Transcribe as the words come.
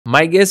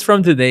My guest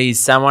from today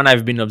is someone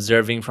I've been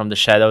observing from the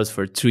shadows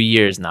for 2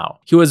 years now.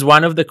 He was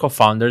one of the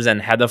co-founders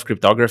and head of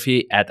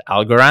cryptography at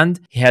Algorand.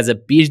 He has a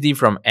PhD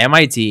from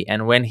MIT,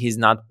 and when he's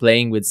not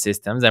playing with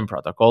systems and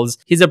protocols,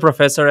 he's a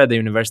professor at the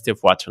University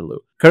of Waterloo.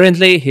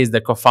 Currently, he's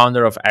the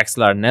co-founder of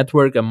Axelar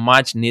Network, a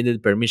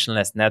much-needed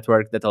permissionless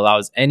network that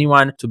allows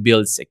anyone to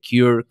build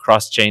secure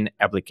cross-chain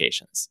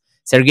applications.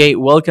 Sergey,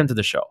 welcome to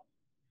the show.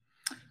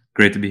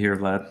 Great to be here,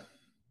 Vlad.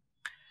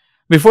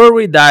 Before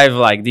we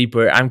dive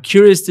deeper, I'm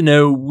curious to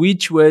know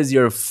which was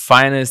your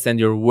finest and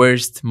your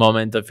worst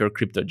moment of your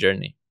crypto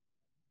journey.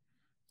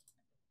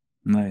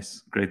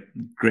 Nice, great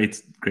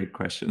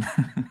question.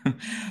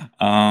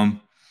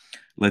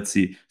 Let's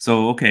see.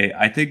 So, okay,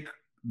 I think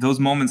those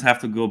moments have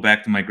to go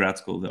back to my grad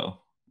school, though.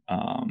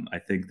 I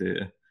think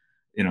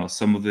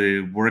some of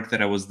the work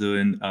that I was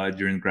doing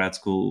during grad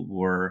school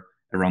were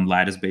around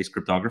lattice-based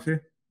cryptography,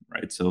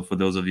 right? So, for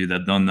those of you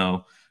that don't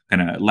know,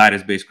 kind of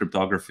lattice-based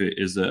cryptography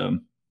is a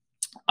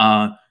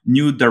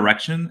new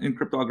direction in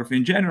cryptography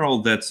in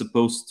general that's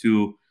supposed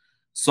to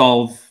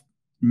solve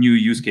new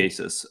use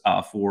cases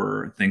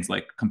for things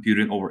like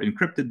computing over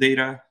encrypted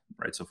data,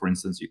 right? So for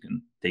instance, you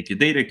can take your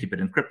data, keep it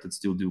encrypted,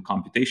 still do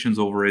computations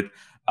over it,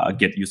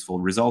 get useful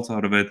results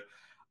out of it.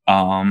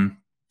 And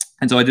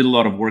so I did a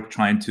lot of work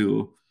trying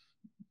to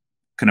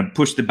kind of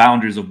push the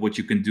boundaries of what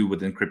you can do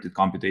with encrypted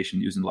computation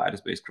using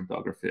lattice-based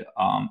cryptography.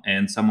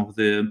 And some of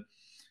the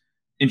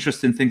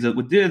interesting things that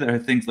we did are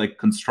things like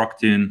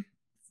constructing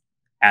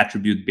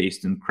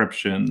attribute-based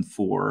encryption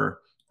for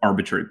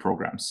arbitrary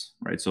programs,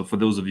 right? So for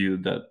those of you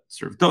that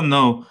sort of don't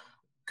know,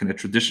 kind of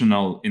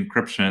traditional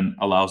encryption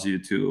allows you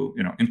to,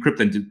 encrypt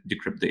and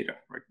decrypt data,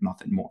 right?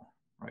 Nothing more,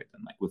 right?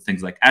 And like with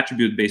things like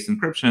attribute-based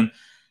encryption,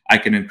 I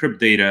can encrypt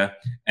data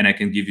and I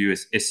can give you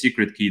a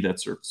secret key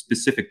that's sort of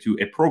specific to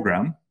a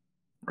program,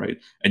 right?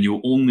 And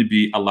you'll only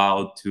be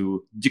allowed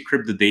to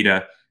decrypt the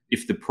data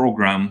if the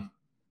program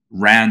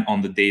ran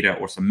on the data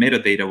or some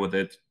metadata with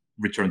it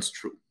returns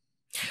true.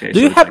 Okay,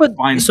 do you happen?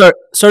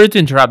 Sorry to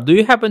interrupt. Do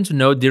you happen to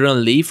know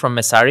Diron Lee from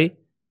Mercori?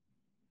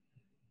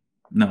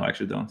 No, I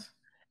actually don't.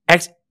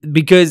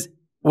 Because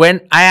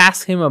when I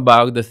asked him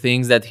about the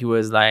things that he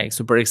was like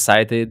super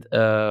excited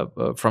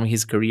from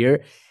his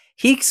career,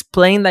 he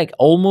explained like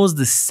almost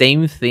the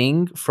same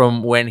thing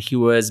from when he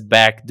was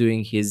back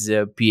doing his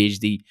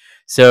PhD.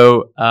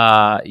 So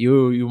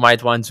you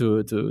might want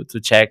to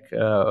check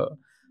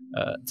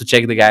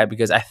the guy,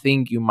 because I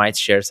think you might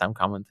share some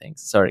common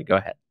things. Sorry, go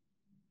ahead.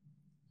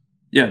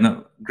 Yeah,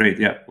 no, great.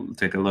 Yeah, we'll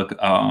take a look.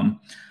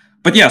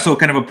 But yeah, so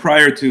kind of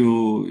prior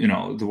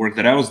to the work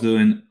that I was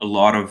doing, a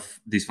lot of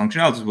these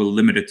functionalities were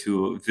limited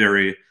to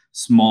very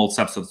small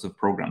subsets of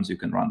programs you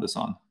can run this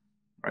on,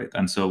 right?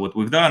 And so what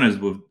we've done is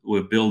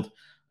we've built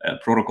a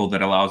protocol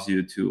that allows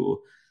you to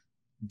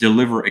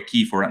deliver a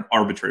key for an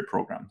arbitrary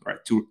program, right?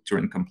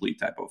 Turing complete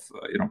type of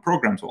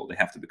programs. Well, they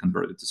have to be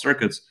converted to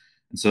circuits.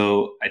 And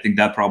so I think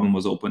that problem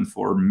was open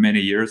for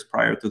many years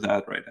prior to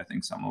that, right? I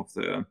think some of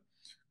the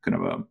kind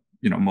of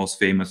most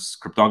famous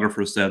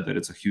cryptographers said that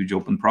it's a huge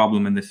open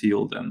problem in the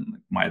field, and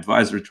my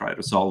advisor tried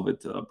to solve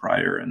it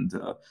prior, and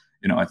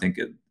I think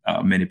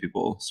many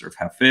people sort of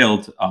have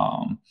failed.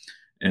 I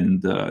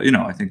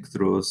think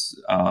through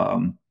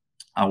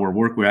our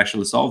work, we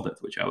actually solved it,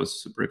 which I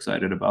was super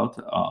excited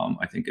about.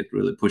 I think it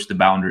really pushed the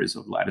boundaries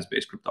of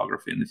lattice-based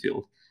cryptography in the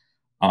field.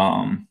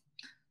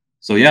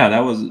 So yeah,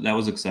 that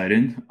was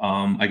exciting.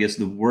 I guess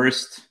the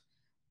worst.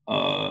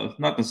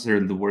 Not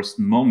necessarily the worst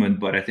moment,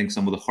 but I think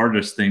some of the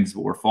hardest things that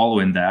were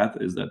following that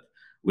is that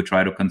we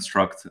try to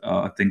construct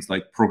things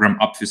like program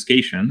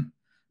obfuscation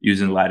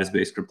using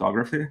lattice-based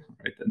cryptography,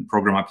 right? And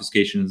program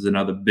obfuscation is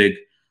another big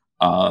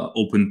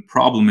open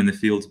problem in the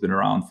field. It's been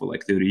around for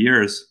like 30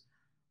 years.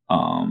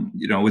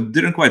 We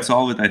didn't quite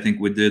solve it. I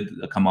think we did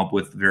come up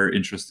with very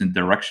interesting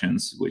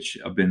directions, which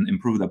have been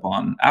improved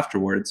upon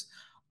afterwards.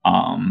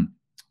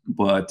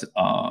 But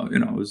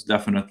it was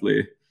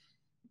definitely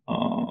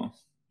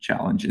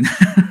challenging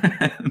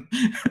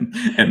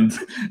and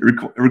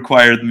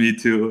required me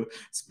to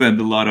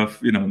spend a lot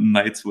of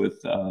nights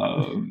with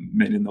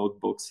many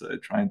notebooks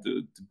trying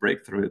to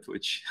break through it,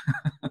 which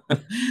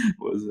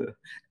was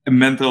a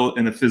mental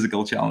and a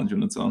physical challenge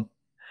on its own.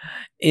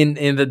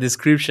 In the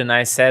description,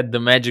 I said the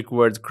magic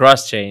word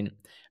cross-chain.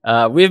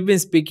 We've been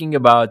speaking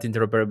about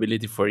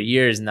interoperability for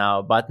years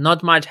now, but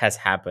not much has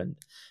happened.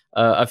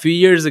 A few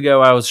years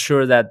ago, I was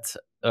sure that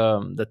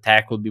the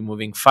tech would be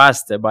moving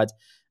faster, but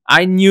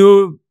I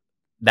knew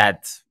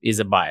that is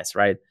a bias,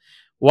 right?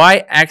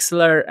 Why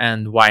Axelar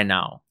and why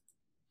now?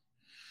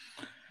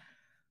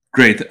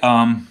 Great.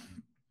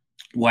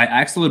 Why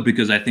Axelar?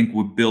 Because I think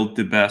we built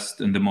the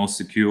best and the most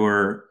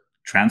secure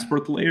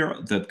transport layer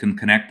that can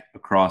connect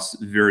across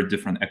very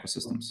different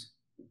ecosystems,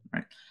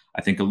 right?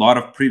 I think a lot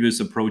of previous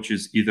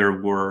approaches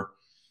either were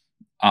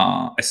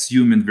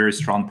assuming very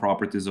strong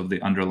properties of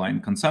the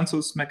underlying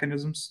consensus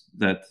mechanisms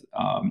that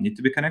need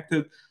to be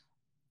connected,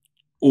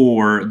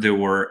 or they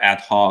were ad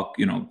hoc,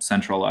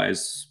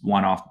 centralized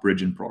one-off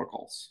bridging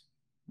protocols,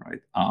 right?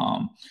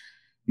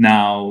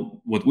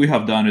 Now, what we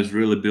have done is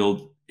really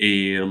build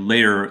a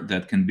layer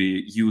that can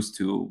be used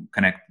to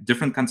connect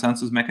different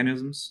consensus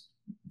mechanisms,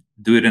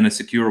 do it in a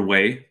secure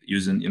way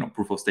using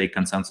proof of stake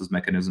consensus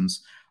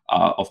mechanisms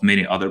of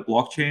many other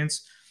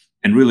blockchains,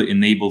 and really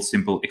enable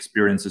simple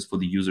experiences for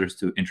the users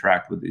to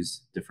interact with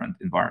these different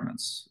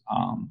environments.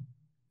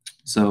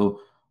 So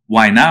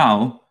why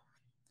now?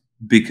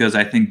 Because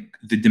I think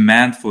the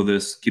demand for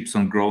this keeps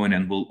on growing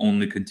and will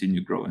only continue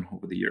growing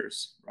over the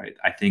years, right?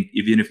 I think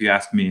even if you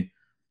asked me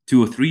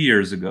 2 or 3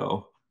 years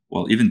ago,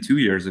 well, even 2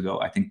 years ago,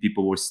 I think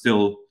people were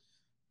still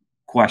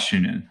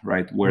questioning,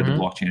 right, where the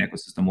blockchain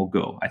ecosystem will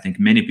go. I think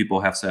many people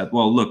have said,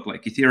 well, look,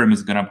 like Ethereum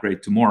is going to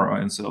upgrade tomorrow,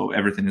 and so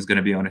everything is going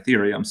to be on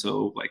Ethereum.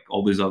 So like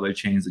all these other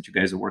chains that you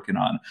guys are working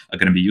on are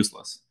going to be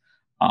useless.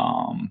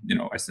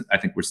 I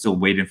think we're still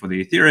waiting for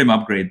the Ethereum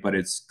upgrade, but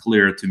it's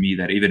clear to me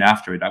that even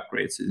after it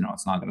upgrades,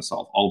 it's not going to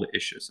solve all the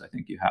issues. I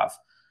think you have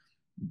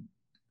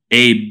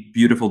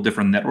beautiful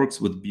different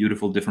networks with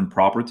beautiful different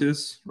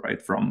properties,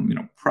 right,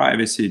 from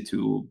privacy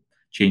to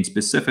chain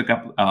specific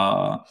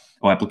or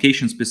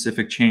application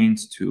specific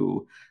chains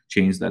to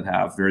chains that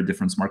have very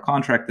different smart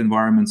contract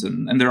environments,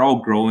 and they're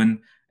all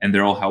growing, and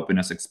they're all helping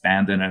us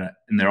expand, and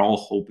they're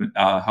all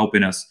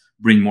helping us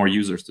bring more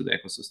users to the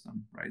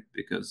ecosystem, right?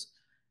 Because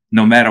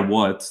no matter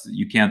what,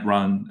 you can't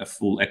run a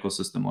full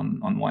ecosystem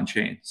on one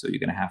chain. So you're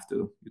gonna have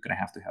to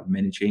have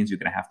many chains. You're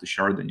gonna have to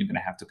shard, and you're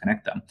gonna have to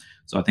connect them.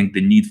 So I think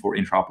the need for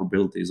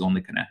interoperability is only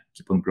gonna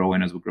keep on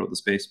growing as we grow the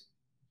space.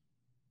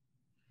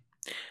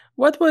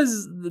 What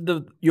was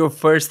your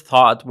first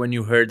thought when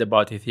you heard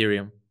about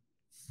Ethereum?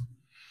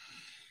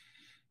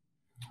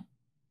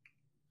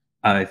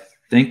 I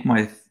think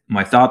my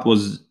thought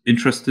was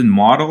interesting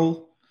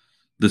model.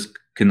 This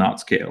cannot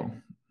scale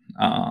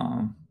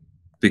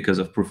because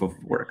of proof of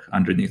work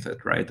underneath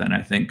it, right? And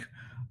I think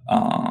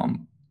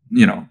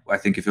I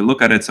think if you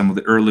look at it, some of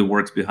the early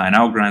works behind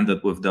Algorand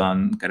that we've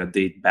done kind of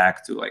date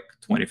back to like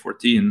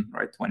 2014,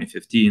 right,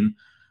 2015,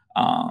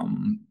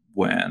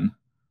 when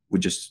we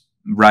just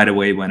right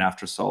away went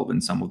after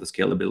solving some of the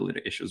scalability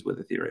issues with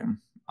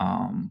Ethereum.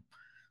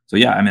 So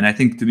yeah, I mean, I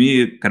think to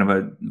me, kind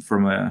of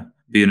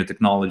being a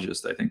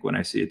technologist, I think when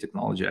I see a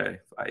technology, I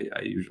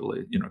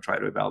usually try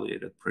to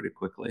evaluate it pretty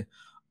quickly.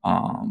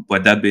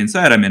 But that being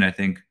said, I mean, I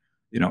think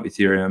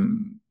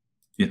Ethereum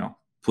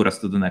put us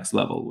to the next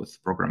level with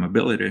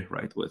programmability,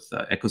 right, with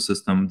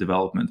ecosystem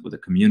development, with the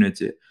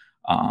community,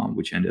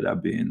 which ended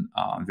up being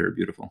very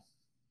beautiful.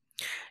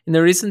 In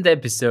a recent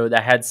episode,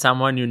 I had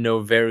someone you know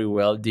very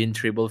well, Dean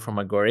Tribble from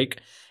Agoric,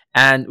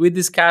 and we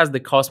discussed the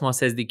Cosmos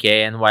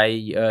SDK and why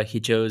he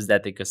chose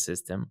that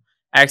ecosystem.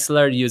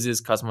 Axelar uses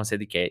Cosmos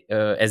SDK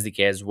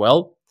as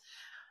well.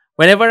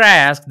 Whenever I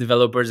ask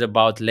developers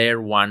about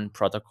layer 1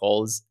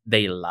 protocols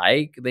they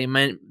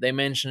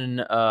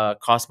mention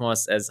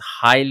Cosmos as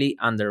highly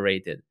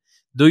underrated.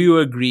 Do you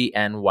agree,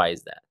 and why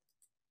is that?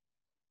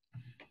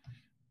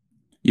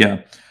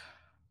 Yeah,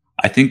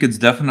 I think it's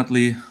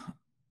definitely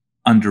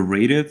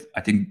underrated.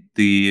 I think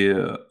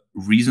the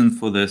reason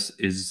for this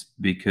is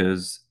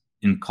because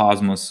in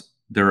Cosmos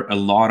there are a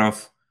lot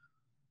of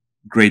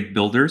great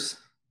builders,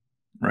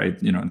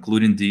 right?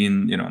 Including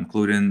Dean,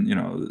 including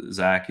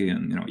Zaki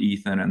and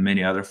Ethan and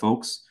many other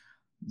folks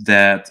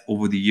that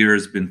over the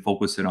years been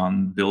focusing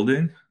on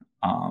building,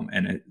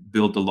 and it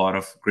built a lot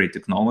of great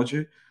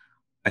technology.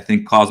 I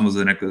think Cosmos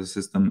as an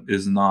ecosystem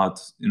is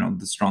not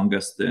the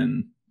strongest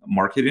in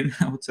marketing,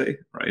 I would say,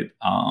 right?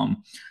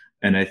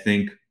 And I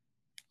think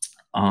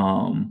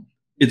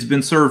it's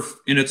been sort of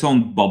in its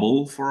own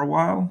bubble for a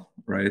while,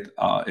 right?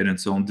 In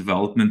its own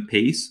development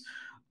pace,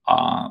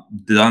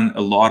 done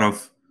a lot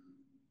of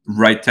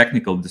right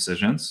technical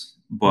decisions,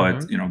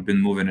 but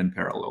been moving in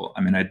parallel.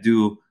 I mean, I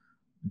do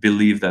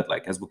believe that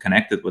like as we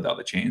connected with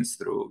other chains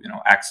through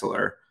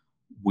Axelar,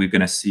 we're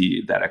gonna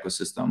see that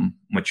ecosystem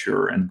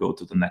mature and go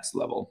to the next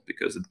level,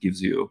 because it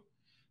gives you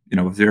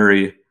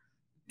very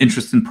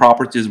interesting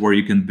properties where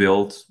you can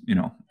build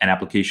an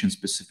application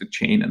specific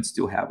chain and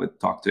still have it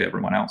talk to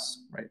everyone else,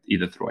 right?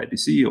 Either through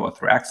IBC or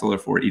through Axelar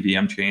for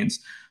EVM chains.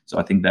 So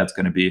I think that's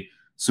going to be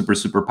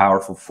super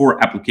powerful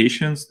for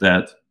applications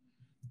that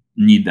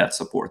need that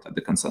support at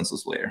the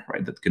consensus layer,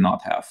 right? That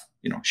cannot have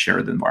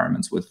shared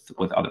environments with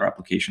other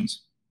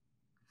applications.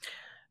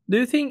 Do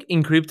you think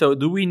in crypto,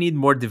 do we need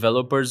more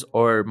developers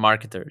or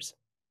marketers?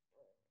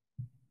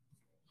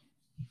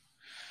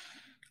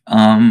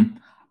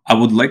 I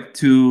would like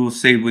to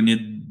say we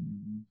need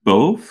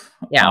both.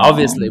 Yeah,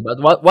 obviously, but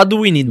what do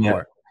we need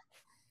more?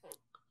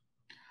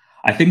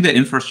 I think the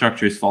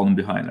infrastructure is falling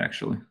behind,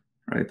 actually,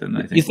 right? And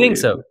I think you think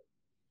so?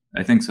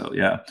 I think so,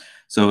 yeah.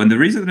 So, and the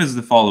reason is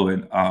the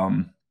following.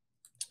 I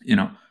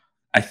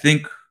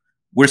think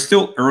we're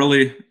still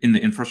early in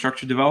the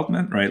infrastructure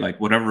development, right? Like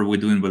whatever we're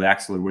doing with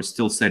Axelar, we're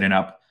still setting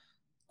up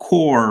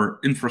core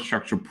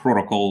infrastructure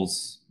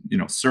protocols,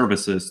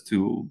 services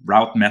to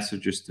route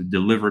messages, to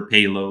deliver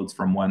payloads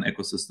from one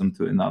ecosystem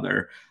to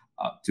another,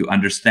 to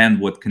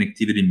understand what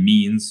connectivity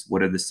means,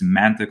 what are the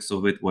semantics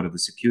of it, what are the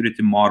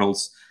security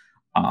models.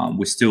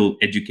 We're still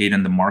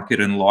educating the market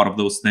in a lot of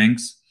those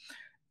things.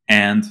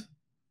 And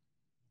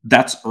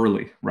that's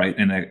early, right,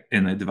 in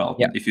a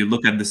development. If you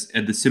look at this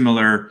at the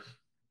similar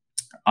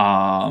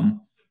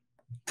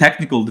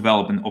technical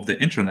development of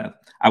the internet,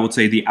 I would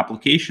say the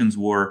applications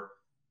were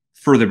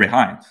further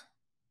behind,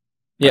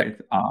 right?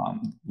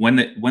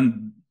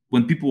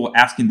 When people were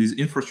asking these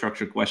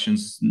infrastructure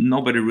questions,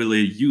 nobody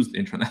really used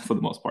internet for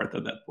the most part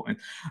at that point.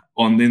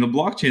 In the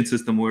blockchain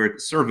system, we're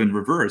sort of in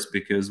reverse,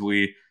 because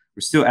we're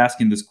still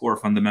asking this core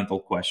fundamental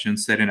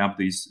questions, setting up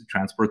these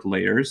transport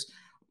layers,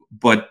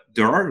 but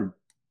there are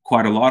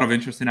quite a lot of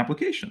interesting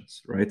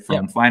applications, right?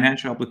 From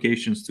financial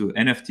applications to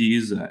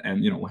NFTs,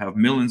 and we have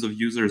millions of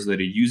users that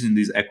are using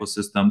these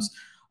ecosystems,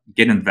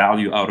 getting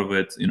value out of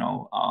it.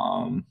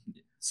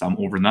 Some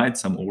overnight,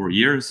 some over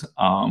years,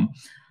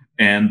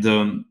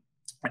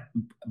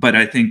 but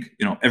I think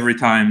every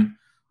time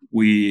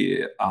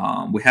we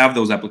have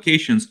those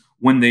applications,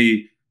 when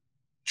they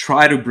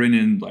try to bring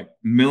in like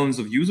millions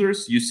of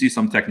users, you see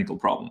some technical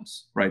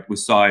problems, right? We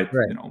saw it,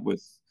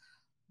 with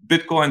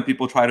Bitcoin.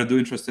 People try to do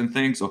interesting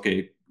things.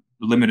 Okay,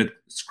 limited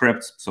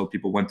scripts, so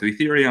people went to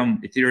Ethereum.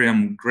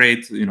 Ethereum,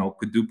 great,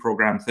 could do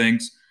program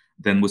things.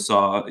 Then we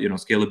saw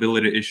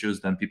scalability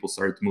issues. Then people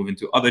started to move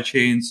into other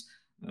chains.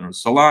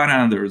 There's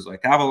Solana, there's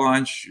like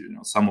Avalanche.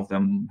 Some of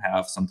them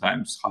have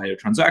sometimes higher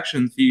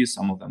transaction fees.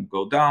 Some of them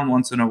go down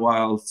once in a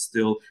while.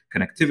 Still,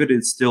 connectivity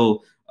is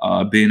still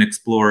being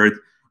explored.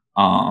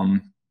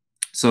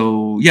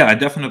 So yeah, I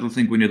definitely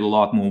think we need a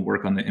lot more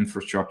work on the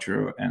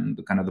infrastructure and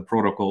the kind of the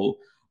protocol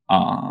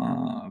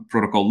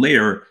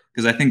layer,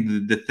 because I think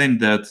the thing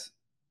that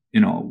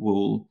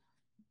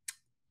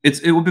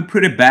it will be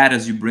pretty bad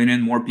as you bring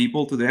in more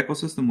people to the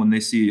ecosystem when they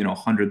see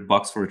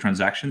 $100 for a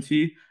transaction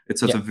fee. It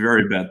sets a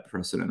very bad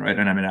precedent, right?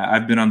 And I mean,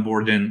 I've been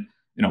onboarding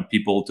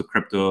people to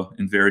crypto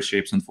in various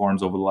shapes and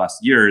forms over the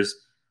last years.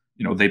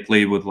 They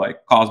play with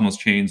like Cosmos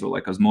chains or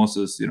like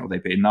Osmosis. They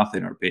pay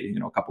nothing or pay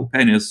a couple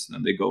pennies,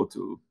 and they go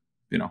to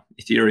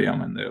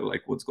Ethereum, and they're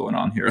like, what's going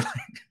on here?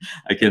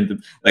 I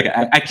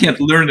can't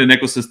learn an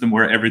ecosystem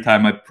where every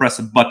time I press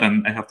a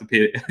button I have to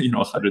pay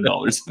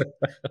 $100.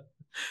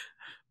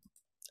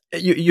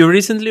 You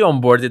recently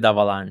onboarded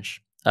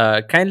Avalanche.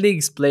 Kindly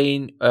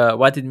explain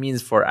what it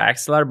means for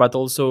Axelar, but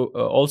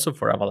also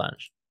for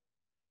Avalanche.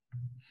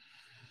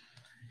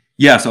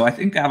 Yeah, so I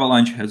think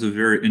Avalanche has a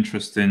very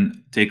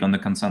interesting take on the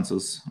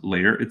consensus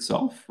layer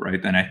itself, right?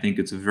 And I think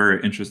it's a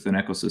very interesting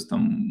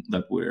ecosystem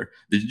that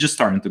it's just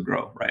starting to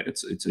grow, right?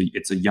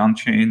 It's a young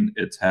chain.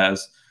 It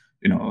has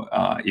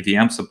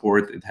EVM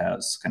support. It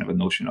has kind of a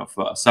notion of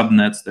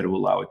subnets that will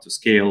allow it to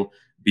scale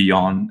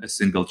beyond a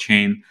single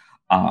chain.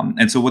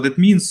 And so what it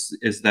means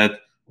is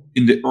that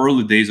in the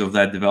early days of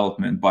that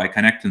development, by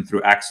connecting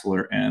through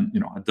Axelar and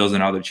a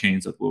dozen other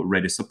chains that will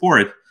already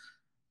support,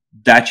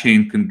 that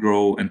chain can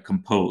grow and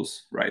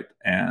compose, right?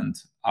 And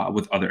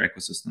with other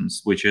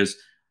ecosystems, which is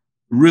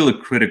really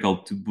critical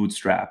to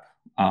bootstrap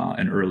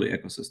an early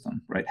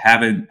ecosystem, right?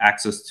 Having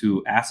access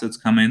to assets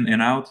come in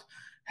and out,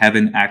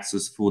 having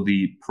access for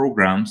the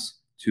programs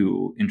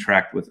to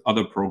interact with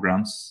other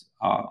programs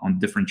on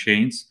different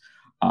chains,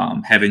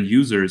 having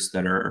users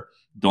that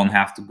don't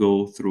have to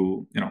go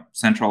through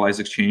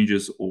centralized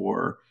exchanges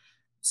or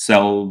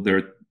sell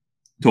their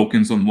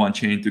tokens on one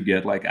chain to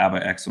get like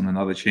AvaX on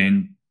another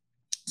chain.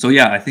 So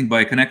yeah, I think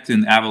by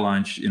connecting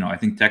Avalanche, I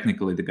think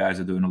technically the guys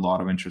are doing a lot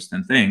of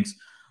interesting things,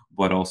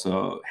 but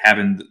also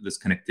having this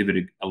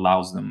connectivity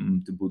allows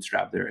them to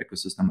bootstrap their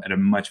ecosystem at a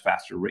much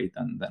faster rate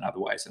than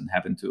otherwise, and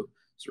having to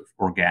sort of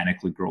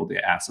organically grow the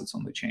assets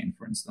on the chain,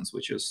 for instance,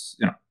 which is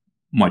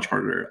much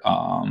harder,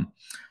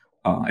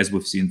 as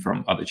we've seen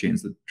from other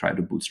chains that try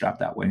to bootstrap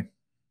that way.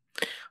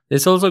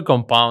 This also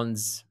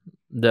compounds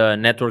the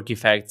network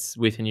effects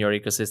within your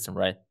ecosystem,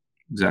 right?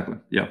 Exactly.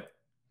 Yeah.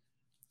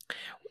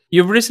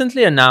 You've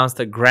recently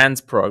announced a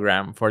grants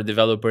program for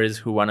developers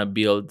who want to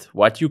build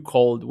what you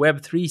called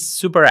Web3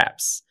 super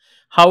apps.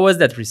 How was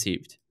that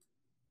received?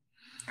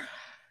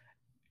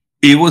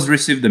 It was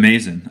received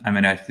amazing. I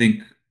mean, I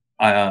think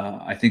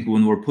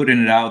when we're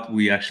putting it out,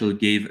 we actually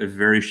gave a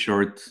very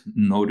short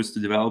notice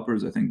to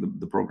developers. I think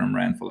the program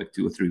ran for like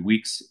 2 or 3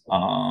 weeks.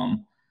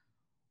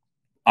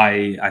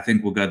 I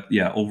think we got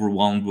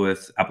overwhelmed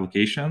with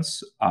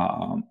applications,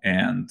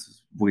 and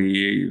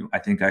I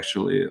think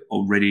actually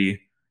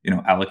already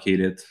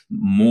allocated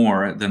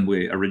more than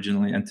we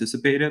originally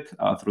anticipated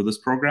through this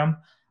program.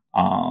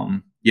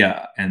 And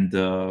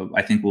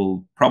I think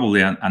we'll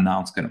probably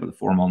announce kind of the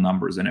formal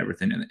numbers and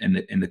everything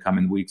in the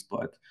coming weeks,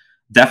 but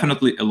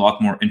definitely a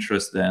lot more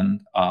interest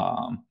than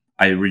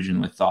I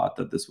originally thought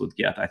that this would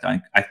get.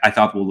 I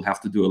thought we'll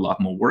have to do a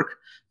lot more work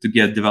to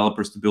get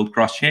developers to build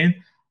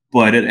cross-chain,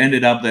 but it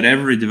ended up that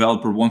every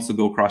developer wants to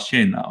go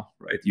cross-chain now,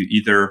 right? You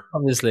either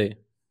obviously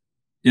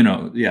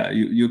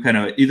you kind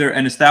of either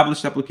an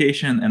established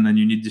application and then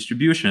you need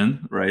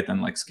distribution, right,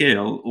 and like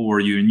scale, or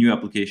you're a new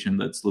application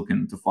that's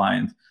looking to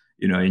find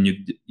a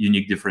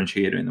unique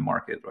differentiator in the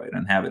market, right?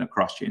 And having a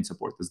cross-chain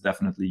support is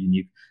definitely a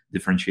unique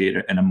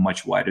differentiator and a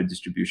much wider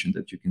distribution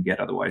that you can get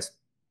otherwise.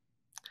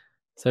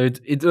 So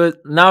it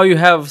now you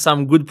have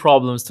some good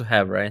problems to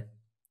have, right?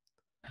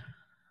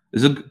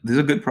 These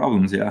are good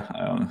problems, yeah.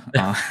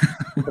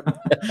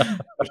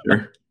 For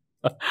sure.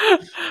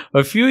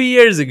 A few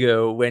years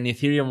ago, when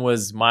Ethereum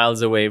was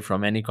miles away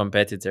from any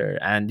competitor,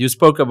 and you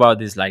spoke about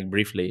this like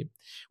briefly,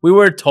 we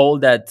were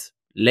told that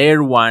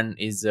layer one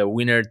is a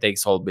winner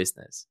takes all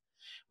business.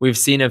 We've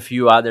seen a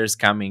few others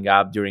coming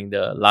up during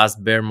the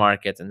last bear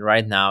market, and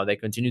right now they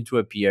continue to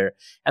appear.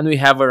 And we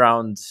have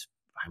around,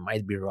 I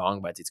might be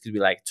wrong, but it could be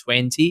like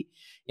 20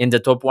 in the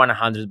top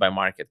 100 by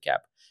market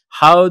cap.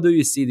 How do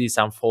you see this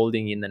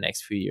unfolding in the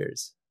next few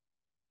years?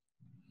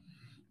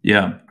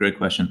 Yeah, great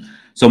question.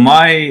 So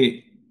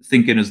my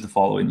thinking is the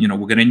following.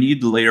 We're going to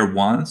need layer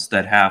ones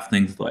that have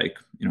things like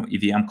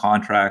EVM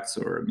contracts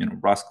or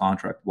Rust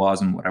contract,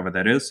 WASM, whatever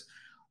that is,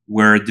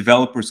 where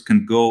developers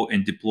can go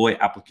and deploy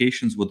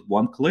applications with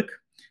one click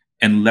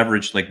and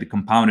leverage like the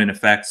compounding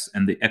effects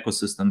and the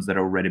ecosystems that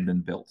have already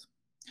been built.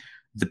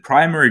 The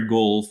primary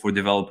goal for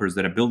developers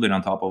that are building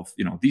on top of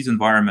these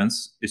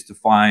environments is to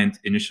find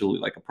initially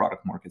like a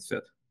product market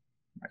fit.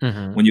 Right?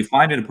 Mm-hmm. When you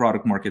find a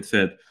product market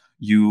fit,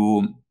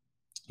 you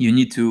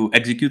need to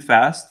execute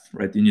fast,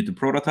 right? You need to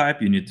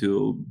prototype. You need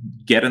to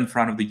get in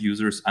front of the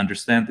users,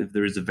 understand if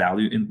there is a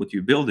value in what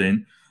you're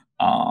building.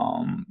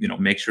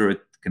 Make sure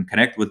it can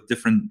connect with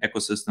different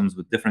ecosystems,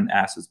 with different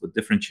assets, with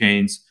different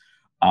chains,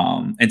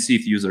 and see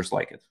if users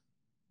like it.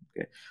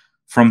 Okay.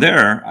 From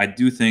there, I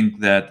do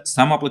think that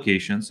some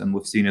applications, and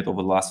we've seen it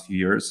over the last few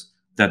years,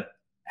 that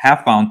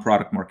have found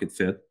product market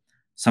fit,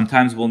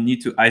 sometimes will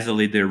need to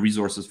isolate their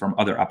resources from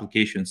other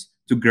applications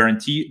to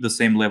guarantee the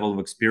same level of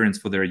experience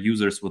for their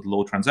users with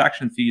low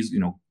transaction fees,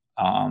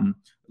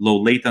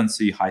 low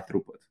latency, high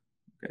throughput.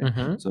 Okay.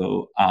 Mm-hmm.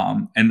 So,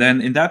 and then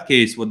in that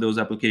case, what those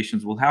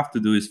applications will have to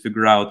do is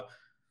figure out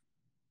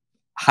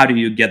how do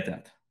you get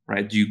that,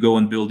 right? Do you go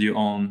and build your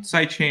own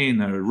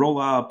sidechain or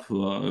rollup,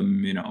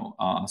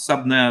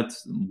 subnet?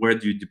 Where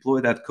do you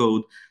deploy that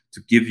code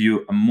to give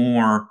you a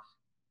more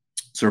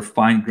sort of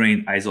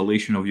fine-grained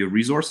isolation of your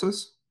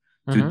resources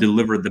to Mm-hmm.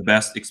 deliver the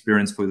best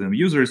experience for the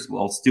users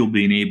while still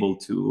being able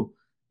to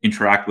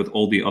interact with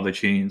all the other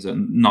chains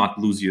and not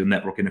lose your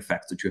networking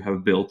effects that you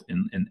have built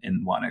in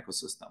one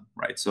ecosystem,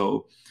 right?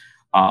 So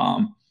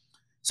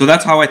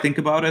that's how I think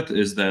about it,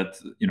 is that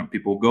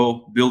people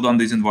go build on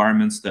these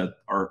environments that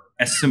are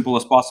as simple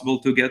as possible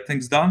to get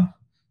things done,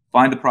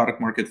 find the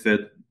product market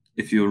fit.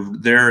 If you're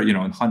there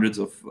in hundreds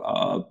of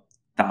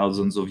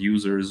thousands of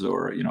users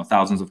or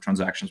thousands of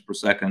transactions per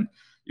second,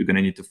 you're going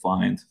to need to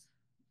find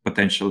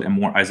potentially a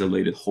more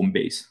isolated home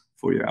base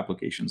for your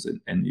applications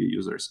and your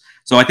users.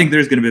 So I think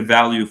there's going to be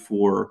value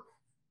for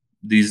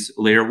these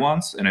layer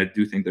ones, and I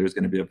do think there's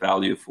going to be a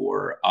value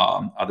for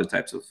other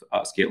types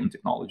of scaling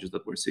technologies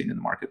that we're seeing in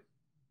the market.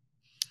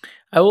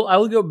 I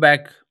will go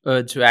back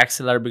to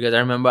Axelar because I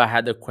remember I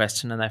had a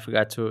question and I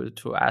forgot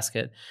to ask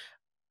it.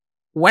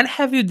 When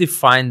have you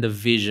defined the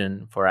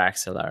vision for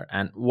Axelar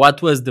and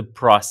what was the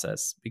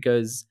process?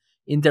 Because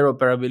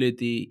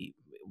interoperability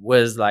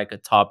was like a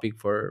topic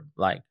for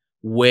like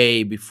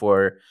way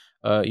before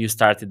you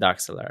started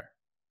Axelar.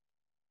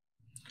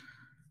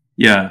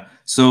 Yeah.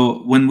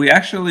 So when we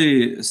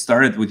actually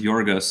started with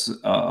Yorgos,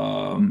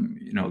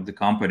 the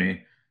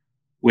company,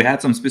 we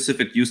had some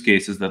specific use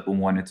cases that we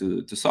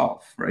wanted to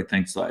solve, right?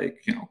 Things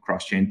like,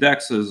 cross-chain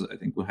dexes. I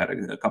think we had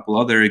a couple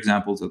other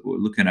examples that we were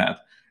looking at.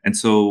 And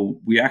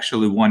so we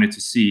actually wanted to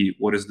see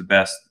what is the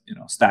best,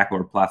 stack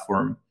or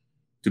platform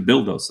to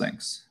build those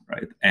things,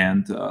 right?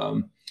 And,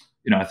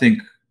 I think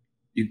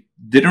it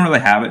didn't really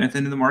have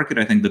anything in the market.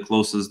 I think the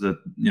closest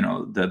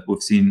that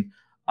we've seen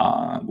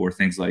were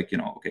things like,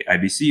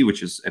 IBC,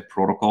 which is a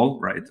protocol,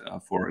 right,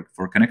 for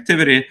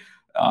connectivity.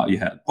 You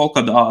had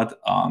Polkadot.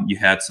 You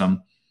had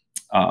some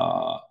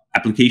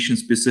application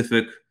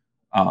specific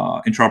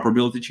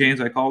interoperability chains,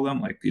 I call them,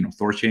 like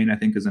Thorchain, I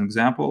think, is an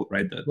example,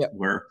 right? That Yep.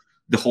 where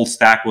the whole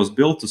stack was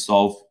built to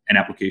solve an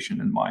application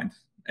in mind.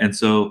 And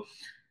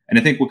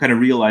I think we kind of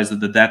realized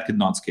that could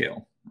not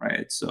scale,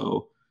 right?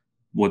 So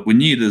what we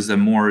need is a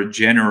more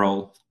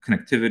general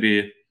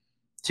connectivity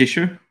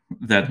tissue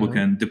that we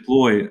can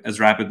deploy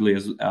as rapidly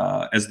as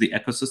the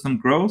ecosystem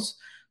grows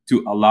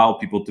to allow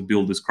people to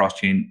build this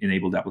cross-chain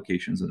enabled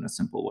applications in a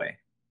simple way.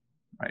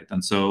 Right.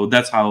 And so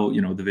that's how,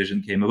 the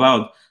vision came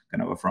about,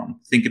 kind of from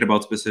thinking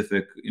about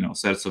specific,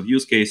 sets of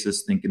use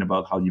cases, thinking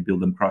about how you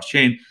build them cross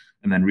chain,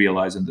 and then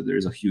realizing that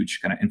there's a huge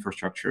kind of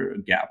infrastructure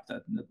gap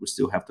that we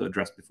still have to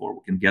address before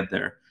we can get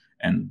there.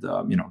 And,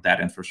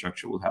 that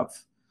infrastructure will have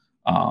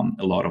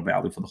a lot of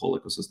value for the whole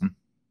ecosystem.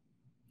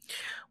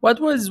 What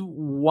was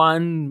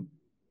one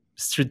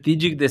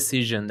strategic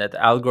decision that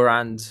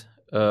Algorand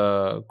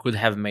could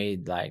have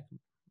made, like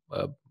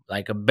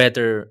a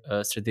better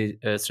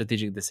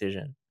strategic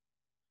decision?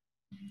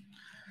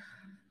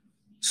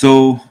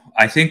 So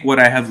I think what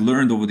I have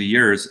learned over the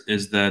years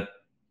is that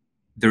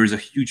there is a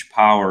huge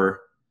power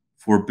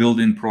for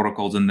building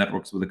protocols and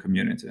networks with the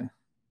community,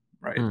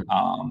 right?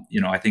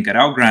 I think at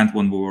Algorand,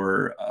 when we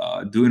were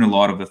doing a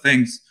lot of the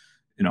things,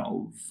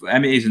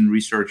 amazing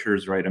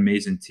researchers, right?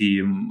 Amazing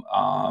team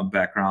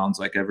backgrounds,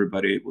 like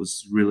everybody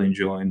was really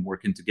enjoying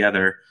working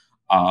together.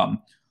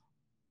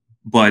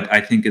 but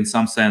I think in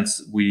some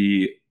sense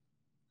we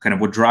kind of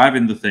were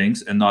driving the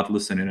things and not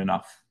listening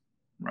enough,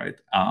 right?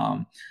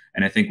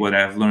 And I think what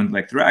I've learned,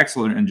 like through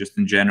Axelar and just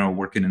in general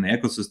working in the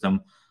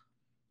ecosystem,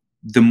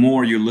 the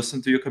more you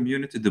listen to your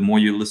community, the more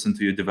you listen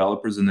to your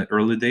developers in the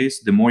early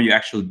days, the more you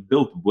actually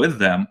build with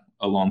them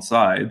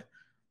alongside,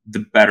 the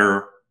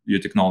better your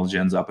technology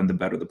ends up and the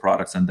better the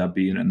products end up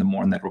being and the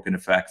more networking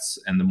effects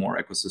and the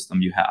more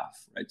ecosystem you have,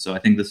 right? So I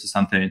think this is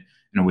something,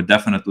 we're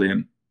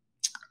definitely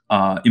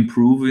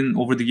improving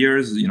over the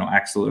years.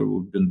 Axelar,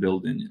 we've been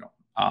building,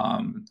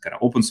 kind of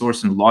open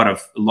source, and a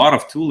lot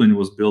of tooling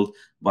was built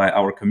by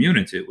our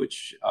community,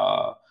 which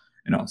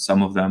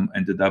some of them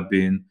ended up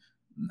being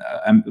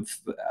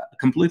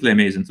completely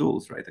amazing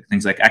tools, right? Like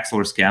things like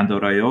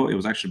axelarscan.io, it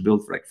was actually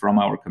built from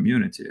our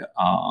community.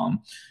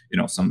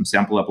 Some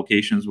sample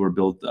applications were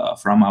built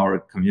from our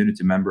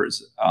community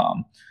members,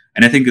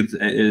 and I think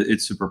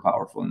it's super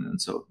powerful,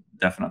 and so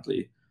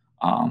definitely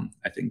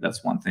I think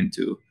that's one thing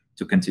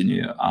to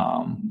continue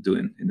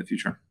doing in the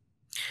future.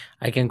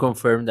 I can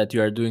confirm that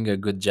you are doing a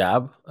good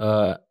job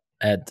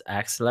at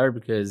Axelar,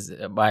 because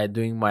by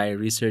doing my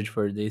research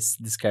for this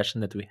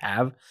discussion that we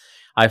have,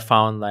 I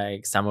found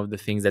like some of the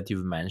things that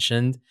you've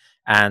mentioned,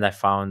 and I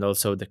found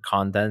also the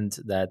content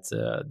that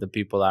the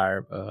people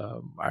are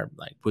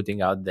like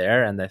putting out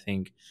there, and I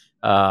think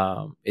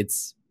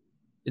it's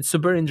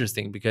super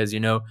interesting because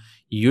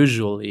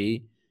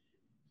usually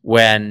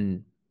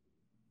when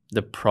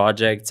the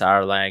projects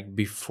are like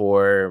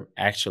before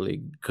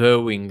actually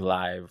going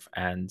live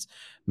and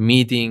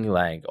meeting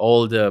like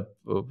all the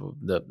I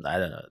don't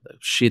know, the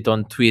shit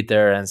on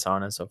Twitter and so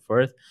on and so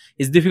forth,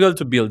 it's difficult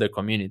to build a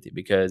community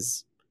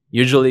because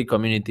usually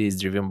community is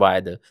driven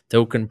by the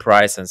token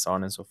price and so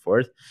on and so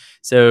forth.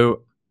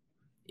 So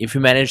if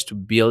you manage to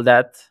build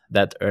that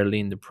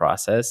early in the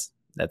process,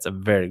 that's a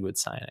very good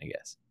sign, I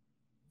guess.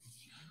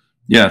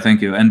 Yeah,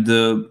 thank you. And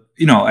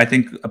I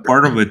think a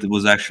part of it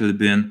was actually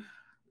been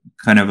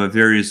kind of a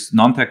various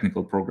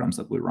non-technical programs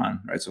that we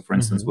run, right? So for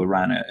instance, we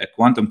ran a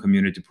quantum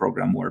community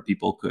program where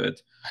people could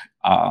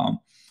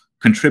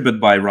contribute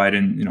by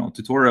writing,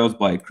 tutorials,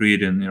 by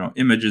creating,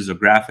 images or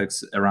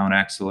graphics around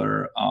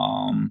Axelar,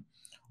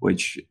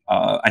 which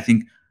I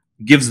think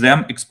gives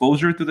them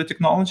exposure to the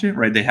technology,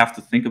 right? They have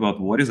to think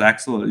about what is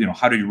Axelar,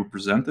 how do you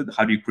represent it?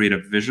 How do you create a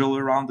visual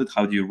around it?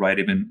 How do you write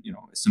even,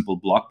 a simple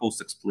blog post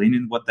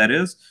explaining what that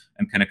is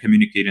and kind of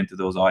communicating to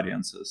those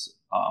audiences?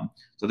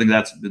 So I think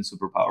that's been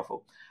super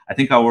powerful. I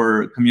think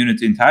our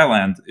community in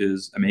Thailand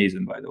is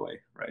amazing, by the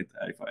way, right?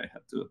 If I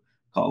have to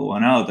call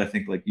one out, I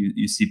think like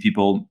you see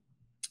people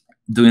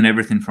doing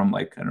everything from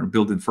like kind of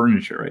building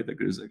furniture, right? Like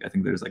I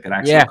think there's like an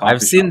actual coffee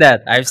I've seen shop.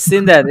 that. I've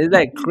seen that. It's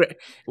like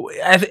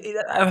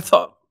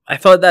I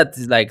thought that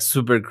is like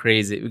super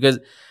crazy because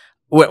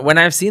when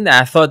I've seen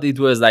that, I thought it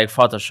was like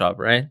Photoshop,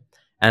 right?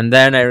 And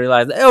then I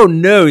realized, oh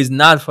no, it's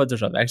not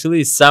Photoshop.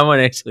 Actually, someone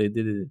actually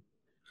did it.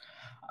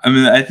 I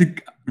mean, I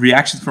think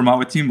reactions from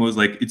our team was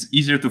like, it's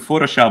easier to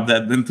Photoshop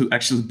that than to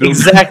actually build.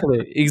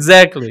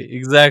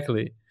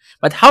 Exactly.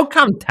 But how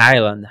come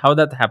Thailand? How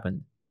that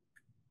happened?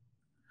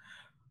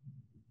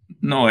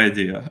 No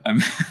idea.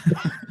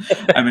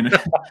 I mean,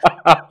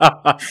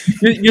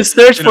 you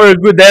searched for a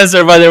good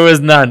answer, but there was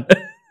none.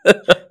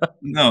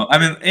 No, I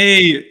mean,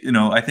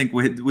 I think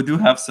we do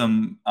have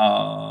some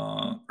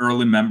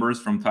early members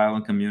from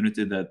Thailand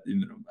community that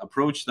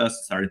approached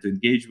us, started to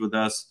engage with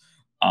us.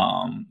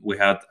 We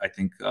had, I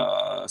think,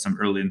 some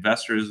early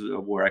investors who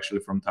were actually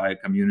from Thai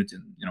community,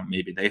 and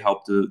maybe they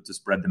helped to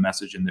spread the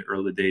message in the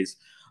early days.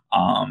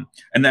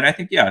 And then I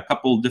think, a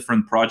couple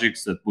different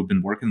projects that we've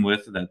been working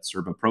with that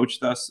sort of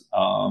approached us.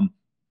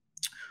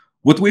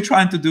 What we're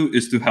trying to do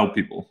is to help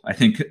people, I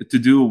think, to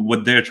do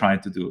what they're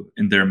trying to do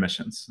in their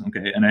missions.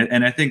 Okay.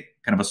 And I think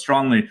kind of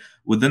strongly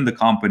within the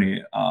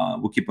company,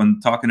 we keep on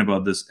talking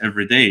about this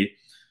every day,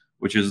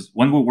 which is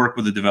when we work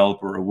with a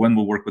developer or when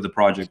we work with a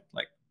project,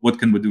 like what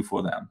can we do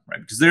for them,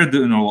 right? Because they're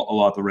doing a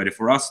lot already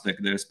for us. Like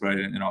they're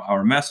spreading,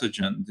 our message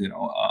and,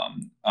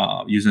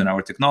 using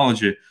our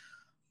technology.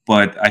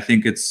 But I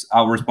think it's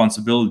our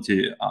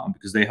responsibility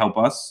because they help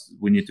us.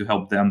 We need to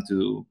help them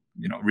to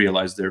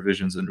realize their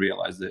visions and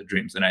realize their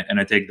dreams. And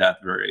I take that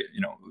very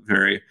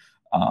very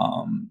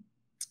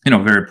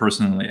very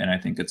personally. And I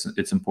think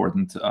it's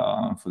important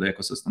for the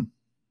ecosystem.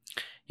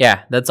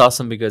 Yeah, that's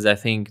awesome because I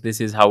think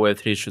this is how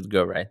Web3 should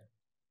go, right?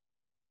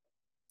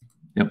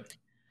 Yep.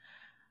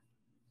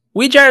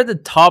 Which are the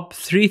top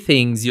 3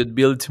 things you'd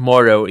build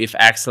tomorrow if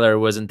Axelar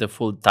wasn't a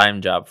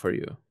full-time job for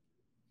you?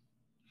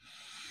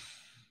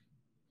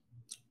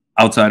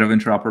 Outside of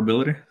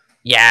interoperability?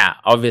 Yeah,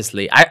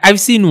 obviously. I've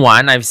seen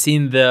one. I've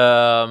seen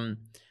the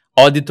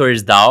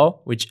Auditors DAO,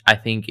 which I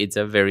think it's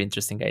a very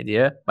interesting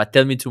idea. But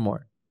tell me 2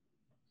 more.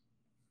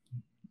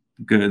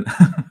 Good.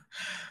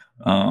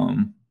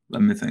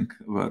 Let me think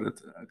about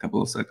it a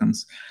couple of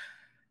seconds.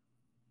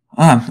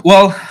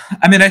 Well,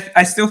 I mean,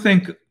 I still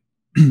think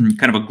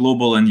kind of a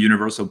global and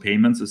universal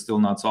payments is still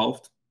not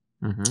solved.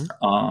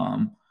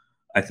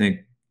 I think,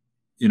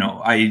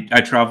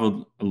 I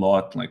traveled a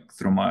lot, like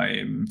through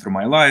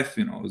my life.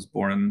 I was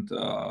born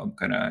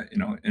kind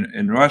of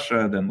in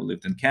Russia, then we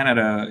lived in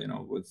Canada,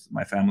 with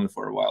my family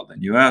for a while,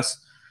 then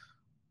US.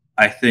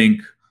 I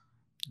think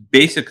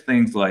basic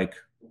things like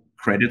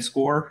credit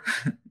score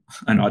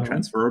are not Mhm.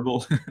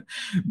 transferable.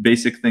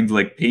 Basic things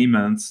like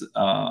payments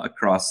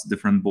across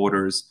different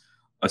borders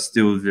are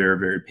still very,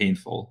 very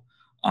painful.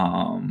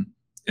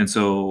 And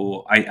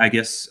so I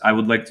guess I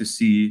would like to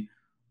see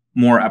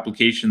more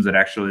applications that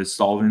actually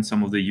solving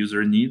some of the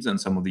user needs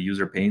and some of the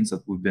user pains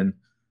that we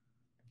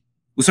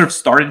sort of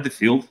started the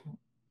field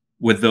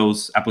with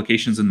those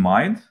applications in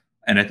mind.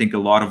 And I think a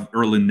lot of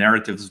early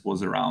narratives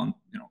was around,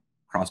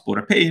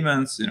 cross-border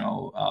payments,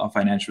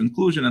 financial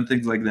inclusion and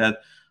things like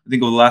that. I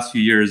think over the last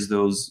few years,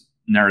 those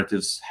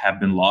narratives have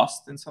been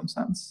lost in some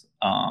sense.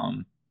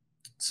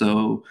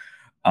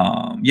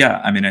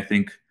 Yeah, I mean, I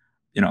think,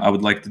 I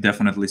would like to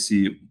definitely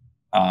see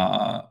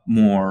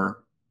more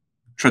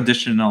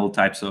traditional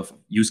types of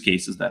use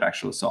cases that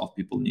actually solve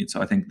people needs. So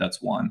I think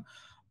that's one.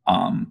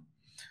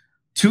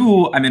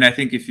 Two, I mean, I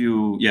think if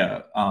you,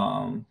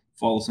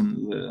 follow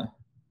some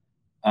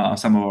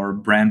of our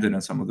branding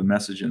and some of the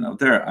messaging out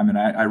there, I mean,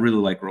 I really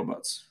like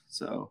robots.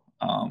 So,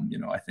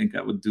 I think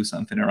I would do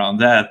something around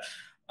that.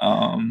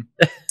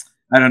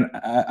 I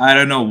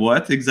don't know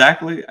what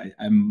exactly.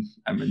 I'm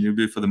a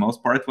newbie for the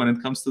most part when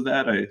it comes to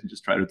that. I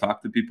just try to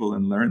talk to people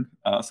and learn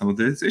some of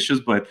these issues,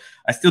 but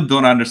I still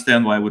don't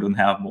understand why we don't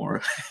have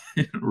more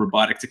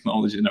robotic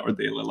technology in our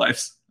daily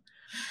lives.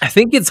 I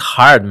think it's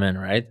hard, man,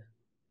 right?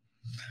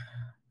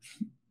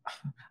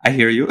 I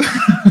hear you.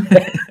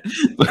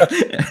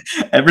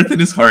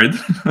 Everything is hard.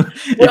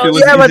 If Well, it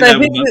was yeah, but easy, I I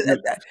would think not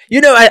do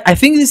it. I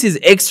think this is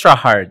extra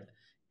hard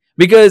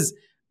because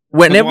But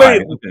whenever why?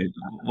 Okay,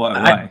 why?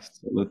 I, Why?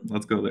 So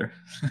let's go there.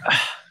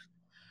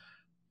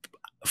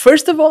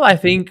 first of all, I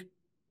think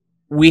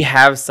we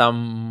have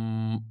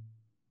some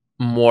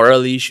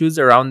moral issues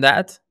around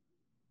that.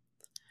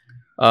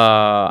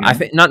 I Yeah.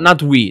 think not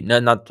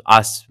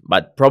us,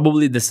 but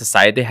probably the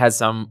society has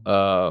some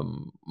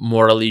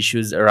moral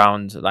issues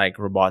around like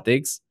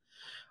robotics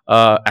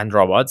and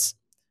robots.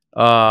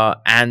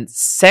 And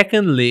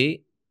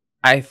secondly,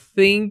 I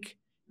think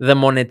the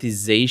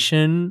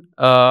monetization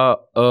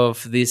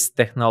of this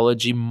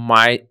technology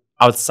might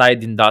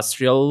outside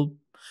industrial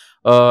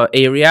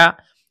area,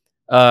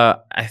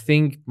 I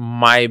think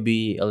might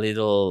be a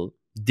little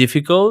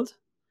difficult.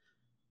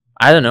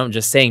 I don't know. I'm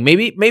just saying.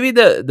 Maybe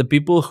the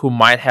people who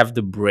might have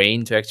the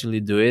brain to actually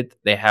do it,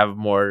 they have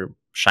more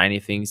shiny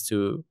things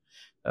to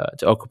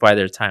occupy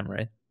their time,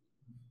 right?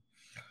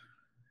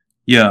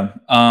 Yeah.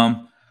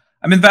 I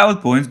mean, valid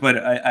points, but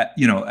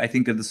I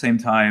think at the same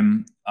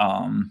time,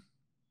 I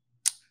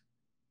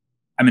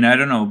mean, I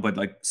don't know, but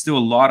like still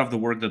a lot of the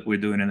work that we're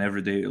doing in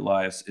everyday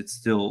lives, it's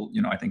still,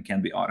 I think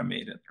can be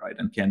automated, right?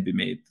 And can be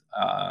made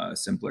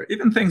simpler.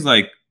 Even things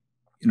like,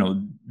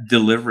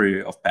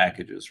 delivery of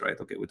packages, right?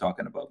 Okay, we're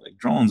talking about like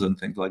drones and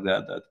things like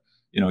that,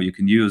 you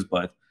can use,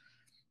 but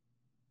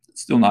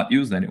it's still not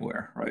used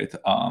anywhere, right?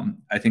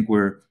 I think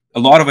a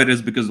lot of it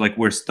is because like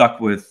we're stuck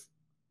with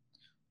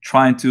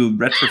trying to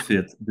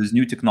retrofit these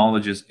new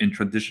technologies in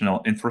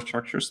traditional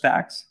infrastructure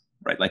stacks,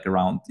 right? Like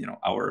around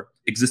our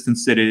existing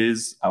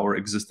cities, our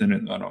existing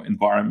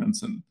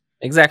environments and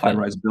Exactly.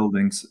 high-rise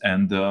buildings,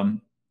 and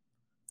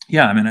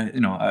yeah, I mean,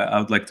 I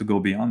would like to go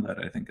beyond that.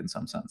 I think in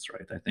some sense,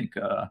 right? I think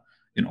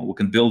we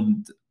can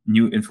build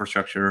new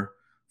infrastructure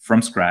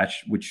from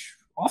scratch, which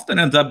often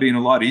ends up being a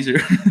lot easier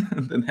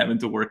than having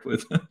to work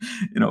with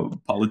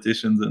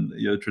politicians and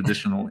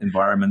traditional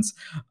environments.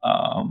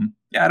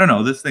 Yeah, I don't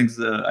know. These things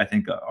I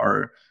think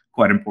are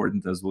quite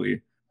important as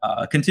we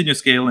continue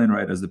scaling,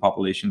 right? As the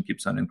population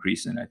keeps on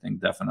increasing, I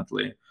think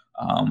definitely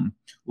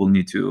we'll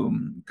need to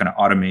kind of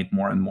automate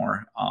more and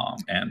more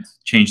and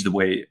change the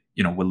way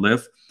we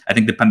live. I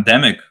think the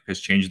pandemic has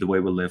changed the way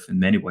we live in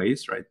many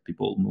ways, right?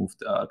 People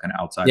moved kind of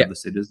outside Yeah. of the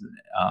cities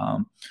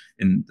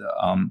in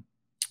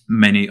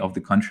many of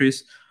the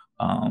countries,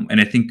 and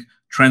I think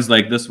trends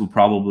like this will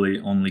probably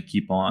only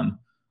keep on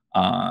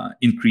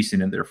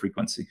increasing in their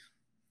frequency,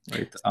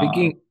 right?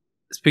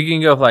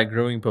 Speaking of like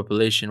growing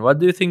population, what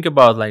do you think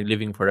about like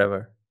living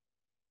forever?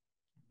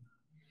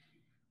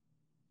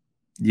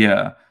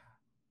 Yeah,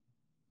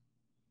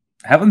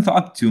 haven't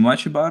thought too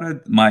much about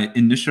it. My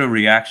initial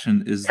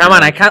reaction is Come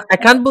on, that I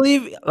can't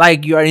believe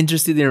like you are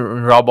interested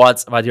in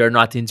robots, but you're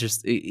not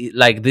interested.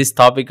 Like this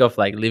topic of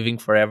like living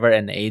forever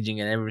and aging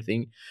and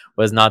everything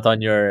was not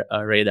on your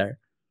radar.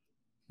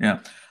 yeah,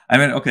 I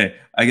mean, okay,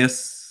 I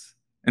guess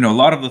a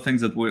lot of the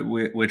things that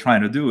we're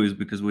trying to do is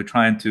because we're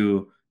trying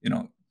to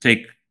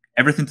take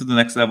everything to the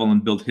next level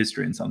and build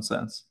history in some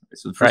sense.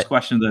 So the first Right.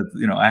 question that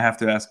I have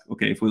to ask,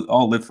 okay, if we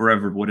all live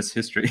forever, what is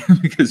history?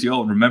 Because you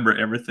all remember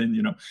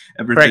everything.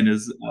 Everything Correct.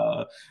 is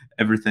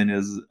everything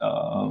is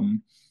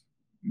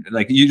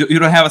like you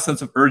don't have a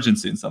sense of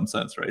urgency in some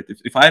sense, right?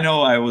 If I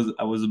know I was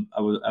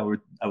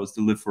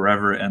to live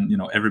forever, and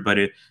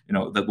everybody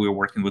that we were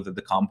working with at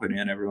the company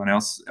and everyone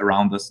else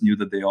around us knew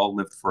that they all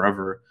lived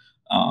forever,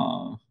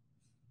 uh,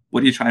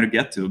 what are you trying to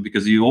get to?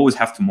 Because you always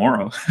have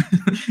tomorrow.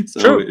 So,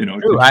 True,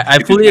 true. I if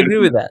you're fully trying agree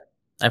to, with that.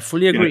 I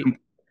fully you know, agree.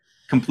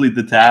 complete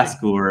the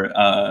task, or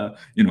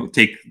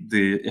take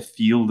a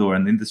field or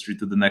an industry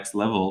to the next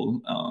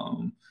level,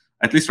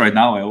 at least right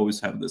now I always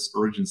have this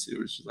urgency,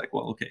 which is like,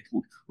 well, okay,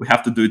 we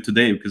have to do it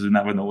today because we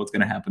never know what's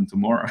going to happen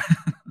tomorrow.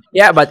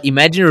 Yeah, but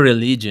imagine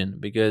religion,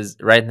 because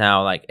right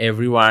now, like,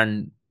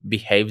 everyone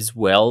behaves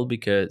well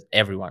because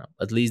everyone,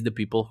 at least the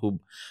people who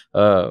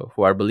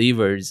are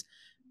believers,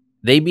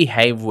 they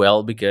behave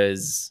well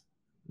because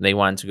they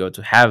want to go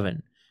to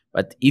heaven.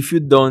 But if you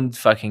don't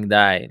fucking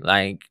die,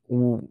 like,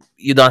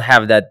 you don't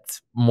have that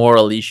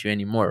moral issue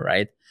anymore,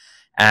 right?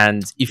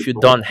 And if you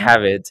don't Yeah.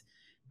 have it,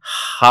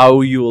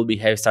 how you will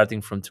behave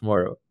starting from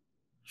tomorrow?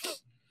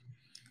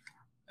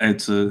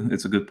 It's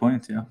a good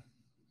point. Yeah.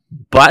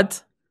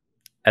 But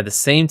at the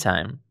same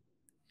time,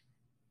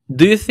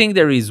 do you think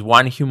there is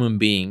one human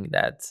being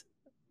that,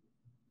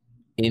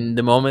 in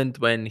the moment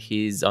when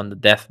he's on the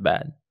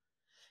deathbed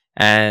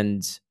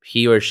and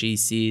he or she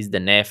sees the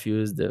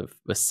nephews, the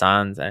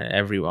sons, and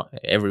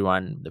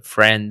everyone, the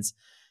friends,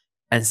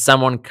 and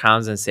someone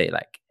comes and say,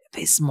 like,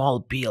 this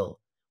small pill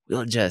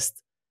will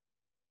just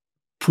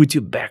put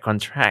you back on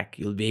track.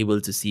 You'll be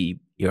able to see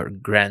your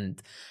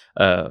grand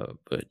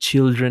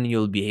children.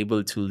 You'll be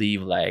able to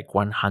live like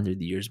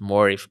 100 years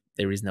more if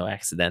there is no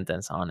accident,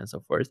 and so on and so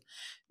forth.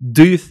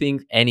 Do you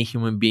think any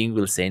human being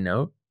will say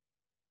no?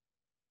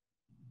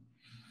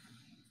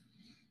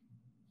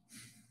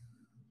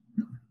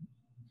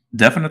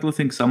 Definitely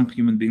think some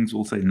human beings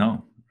will say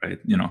no, right?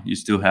 You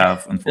still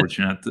have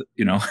unfortunate,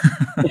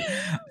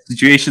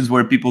 situations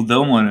where people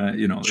don't want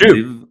to, True.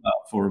 live,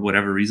 for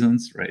whatever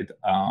reasons, right?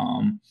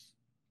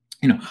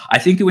 I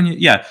think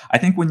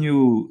when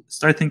you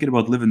start thinking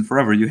about living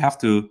forever, you have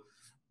to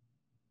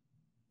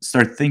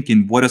start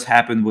thinking what has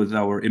happened with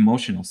our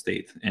emotional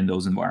state in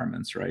those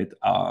environments, right?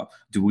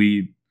 Do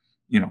we,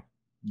 you know,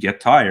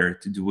 get tired?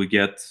 Do we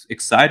get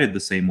excited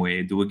the same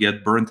way? Do we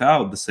get burnt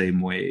out the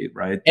same way,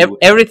 right?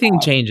 Everything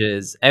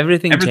changes.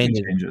 Everything Everything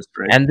changes. changes,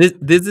 right? And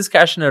this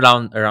discussion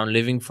around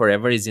living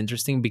forever is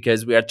interesting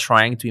because we are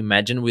trying to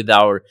imagine with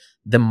our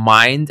the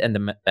mind and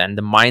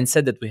the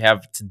mindset that we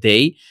have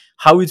today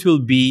how it will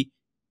be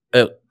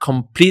a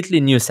completely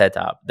new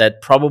setup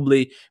that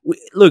probably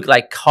look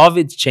like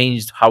COVID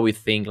changed how we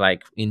think.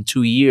 Like, in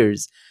 2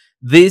 years,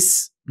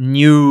 this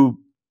new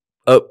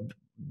uh,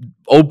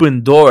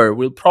 open door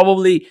will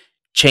probably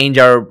change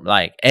our,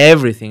 like,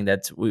 everything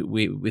that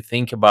we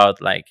think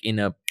about, like, in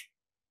a,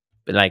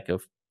 like a,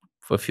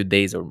 for a few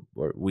days or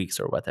weeks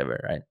or whatever,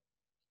 right?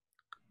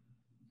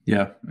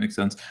 Yeah, makes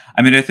sense.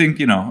 I mean, I think,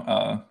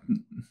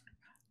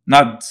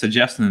 not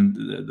suggesting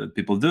that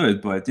people do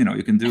it, but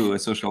you can do a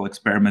social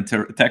experiment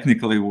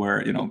technically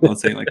where,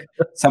 let's say, like,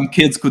 some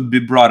kids could be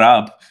brought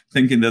up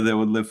thinking that they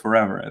would live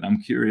forever, and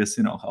I'm curious,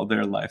 how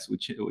their lives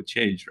would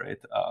change, right?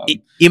 Uh,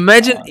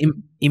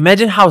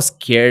 Imagine how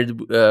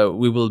scared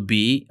we will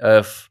be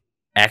of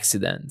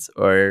accidents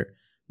or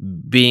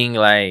being,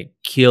 like,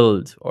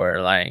 killed,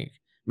 or, like,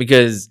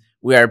 because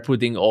we are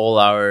putting all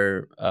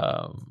our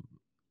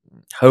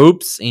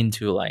hopes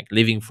into, like,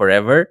 living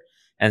forever,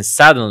 and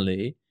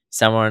suddenly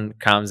someone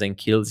comes and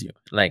kills you.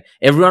 Like,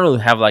 everyone will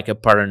have, like, a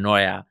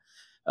paranoia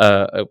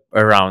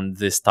around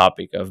this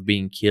topic of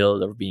being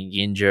killed or being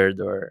injured,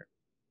 or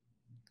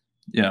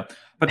yeah,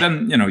 but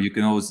then you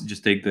can always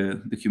just take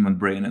the human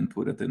brain and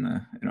put it in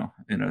a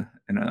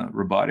in a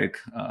robotic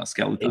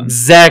skeleton.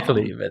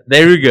 exactly. But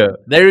there you go,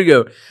 there you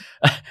go.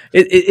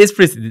 It's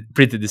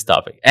pretty this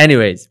topic.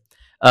 Anyways,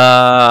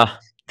 uh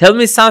tell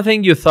me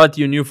something you thought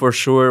you knew for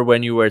sure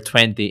when you were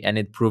 20 and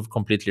it proved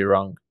completely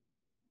wrong.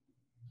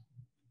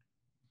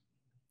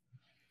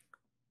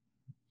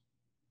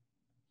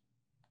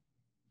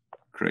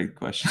 Great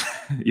question.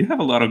 You have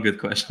a lot of good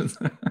questions.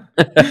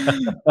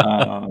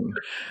 um,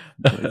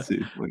 let's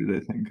see. What did I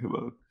think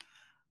about?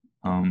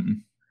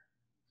 Um,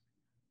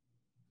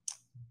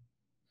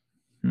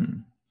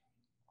 hmm.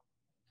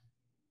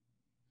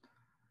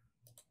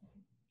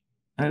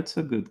 That's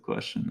a good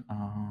question.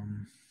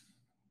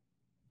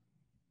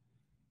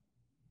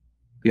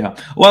 Yeah.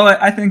 Well,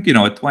 I think,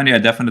 at 20, I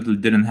definitely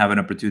didn't have an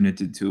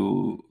opportunity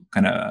to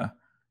kind of,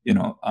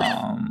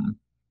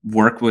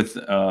 work with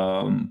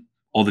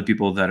all the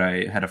people that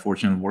I had a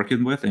fortune of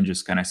working with, and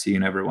just kind of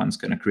seeing everyone's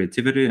kind of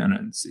creativity,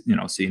 and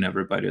seeing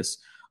everybody's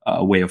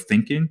way of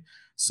thinking.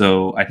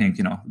 So I think,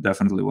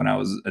 definitely when I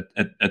was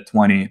at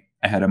 20,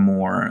 I had a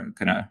more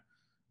kind of,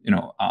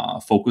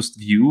 focused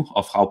view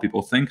of how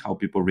people think, how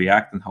people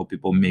react, and how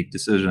people make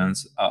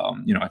decisions.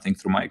 I think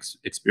through my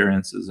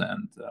experiences,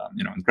 and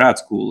in grad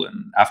school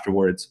and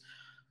afterwards,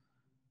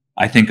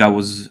 I think I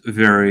was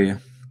very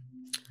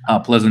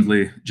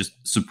pleasantly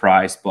just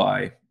surprised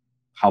by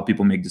how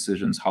people make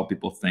decisions, how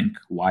people think,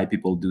 why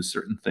people do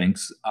certain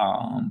things,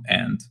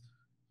 and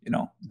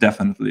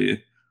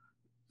definitely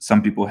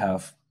some people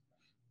have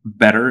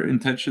better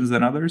intentions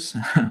than others,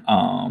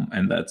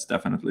 and that's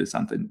definitely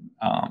something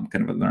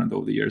kind of I learned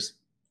over the years.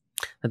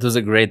 That was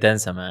a great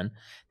answer, man.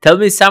 Tell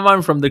me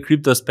someone from the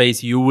crypto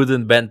space you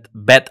wouldn't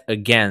bet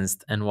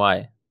against, and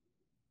why.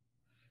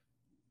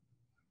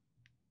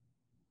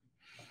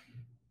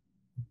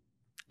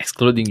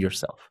 excluding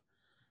yourself.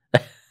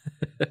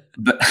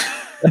 But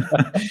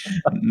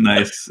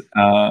nice.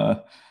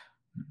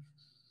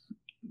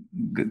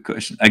 Good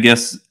question. I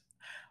guess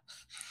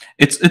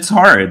it's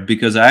hard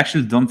because I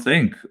actually don't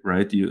think,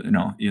 right.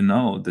 You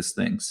know these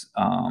things.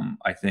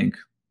 I think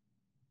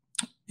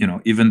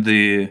even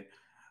the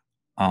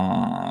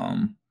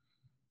um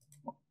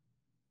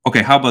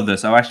okay, how about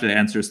this? I'll actually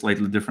answer a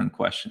slightly different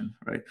question,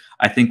 right?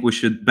 I think we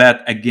should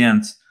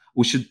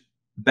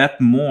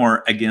bet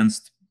more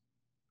against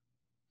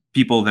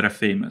people that are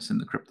famous in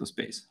the crypto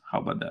space. How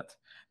about that?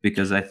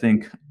 Because I think,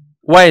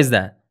 Why is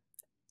that?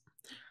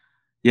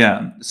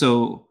 yeah,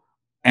 so,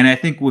 and I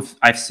think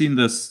I've seen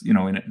this,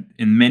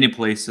 in many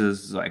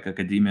places like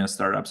academia,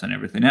 startups, and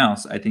everything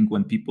else. I think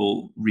when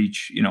people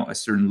reach, a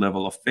certain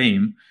level of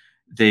fame,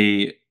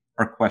 they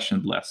are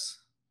questioned less.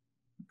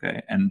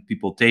 Okay, and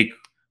people take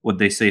what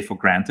they say for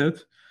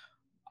granted.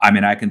 I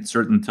mean, I can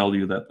certainly tell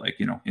you that, like,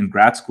 in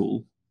grad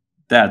school,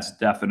 that's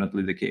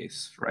definitely the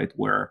case, right?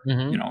 Where,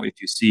 Mm-hmm. if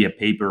you see a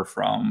paper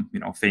from,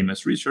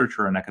 famous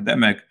researcher and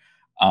academic,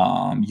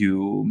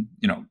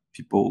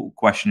 people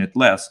question it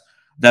less.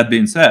 That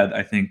being said,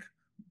 I think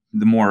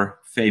the more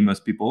famous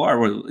people are,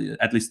 well,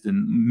 at least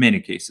in many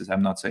cases,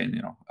 I'm not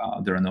saying,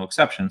 there are no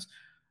exceptions,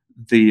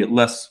 the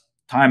less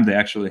time they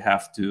actually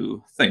have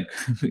to think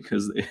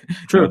because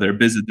True. they're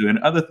busy doing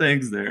other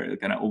things. They're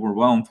kind of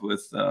overwhelmed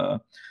with,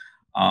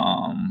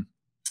 um,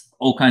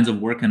 all kinds of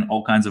work and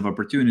all kinds of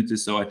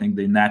opportunities. So I think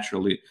they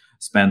naturally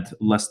spend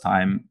less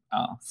time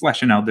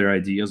fleshing out their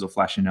ideas or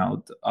fleshing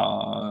out,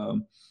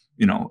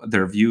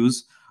 their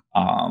views.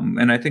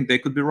 And I think they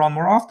could be wrong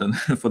more often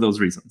for those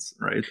reasons,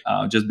 right?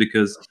 Just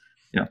because,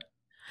 yeah.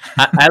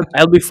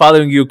 I'll be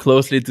following you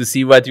closely to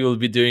see what you will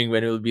be doing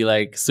when you will be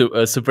like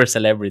a super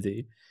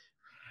celebrity.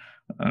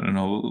 I don't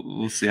know.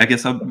 We'll see. I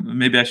guess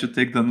maybe I should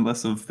take them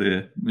less of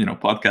the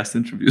podcast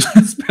interviews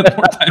and spend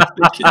more time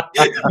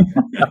thinking.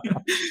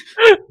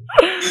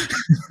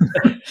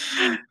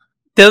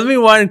 Tell me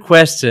one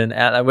question.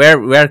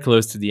 We're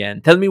close to the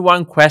end. Tell me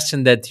one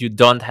question that you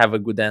don't have a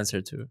good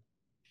answer to.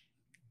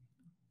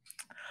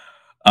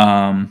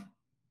 um.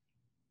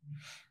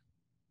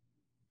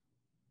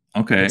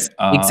 Okay.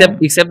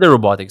 Except the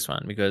robotics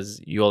one, because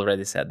you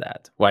already said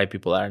that. Why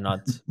people are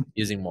not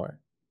using more.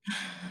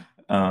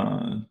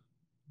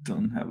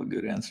 Don't have a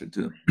good answer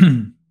to.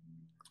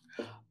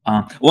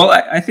 Well,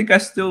 I think I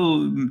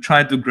still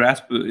try to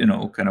grasp,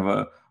 kind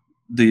of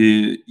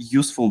the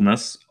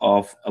usefulness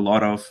of a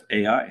lot of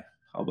AI.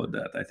 How about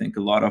that? I think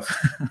a lot of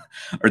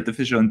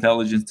artificial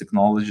intelligence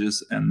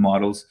technologies and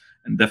models,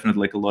 and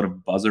definitely like a lot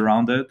of buzz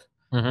around it.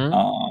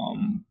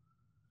 Mm-hmm.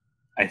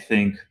 I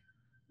think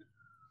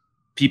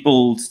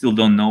people still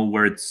don't know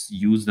where it's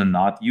used and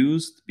not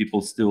used.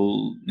 People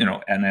still,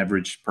 an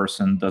average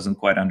person doesn't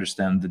quite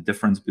understand the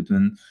difference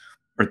between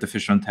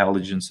artificial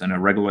intelligence and a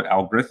regular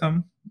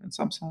algorithm in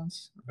some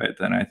sense, right?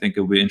 And I think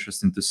it'll be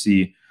interesting to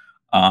see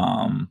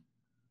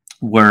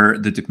where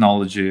the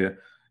technology,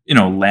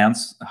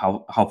 lands,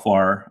 how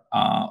far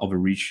of a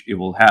reach it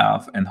will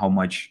have, and how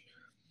much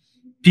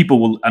people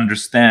will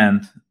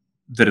understand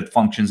that it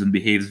functions and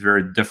behaves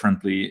very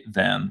differently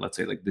than, let's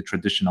say, like the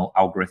traditional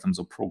algorithms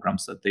or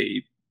programs that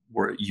they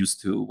were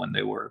used to when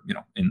they were,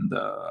 in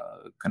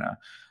the kind of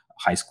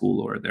high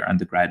school or their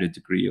undergraduate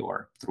degree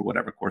or through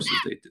whatever courses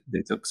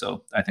they took.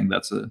 So I think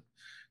that's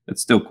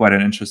still quite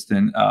an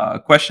interesting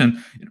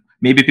question.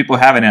 Maybe people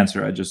have an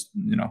answer. I just,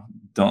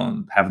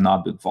 have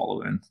not been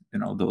following,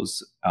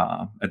 those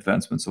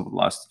advancements over the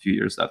last few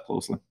years that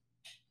closely.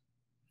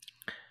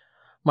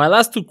 My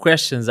last two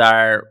questions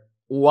are: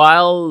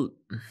 while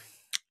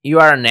you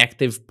are an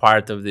active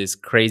part of this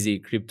crazy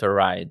crypto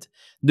ride,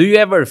 do you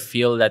ever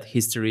feel that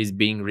history is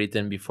being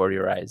written before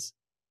your eyes?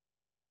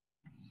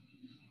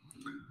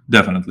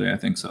 Definitely, I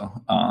think so.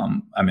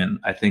 I mean,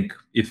 I think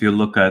if you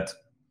look at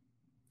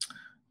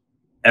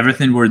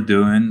everything we're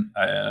doing,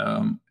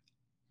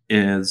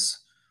 is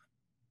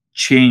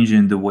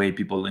changing the way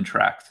people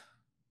interact,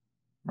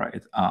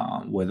 right?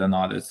 Whether or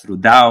not it's through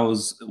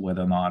DAOs,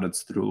 whether or not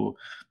it's through,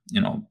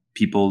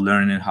 people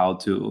learning how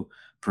to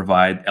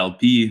provide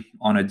LP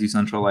on a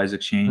decentralized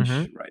exchange,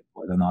 Mm-hmm. right?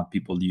 Whether or not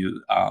people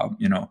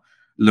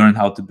learn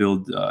how to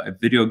build a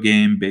video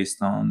game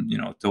based on,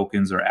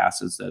 tokens or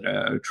assets that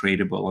are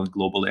tradable and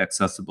globally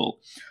accessible.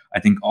 I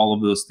think all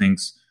of those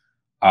things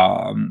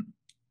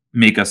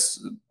make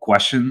us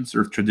question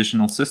sort of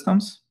traditional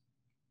systems.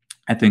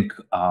 I think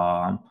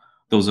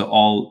those are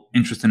all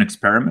interesting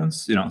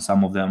experiments.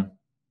 Some of them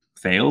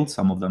failed,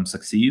 some of them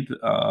succeed.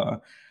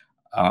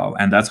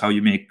 And that's how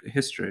you make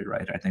history,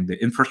 right? I think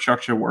the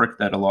infrastructure work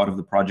that a lot of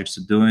the projects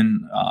are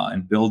doing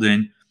and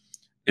building,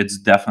 it's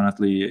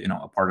definitely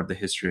a part of the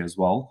history as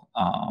well,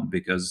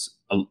 because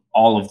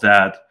all of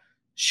that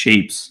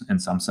shapes, in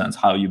some sense,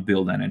 how you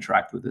build and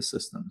interact with the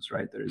systems,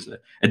 right? There's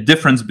a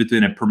difference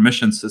between a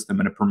permission system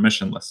and a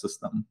permissionless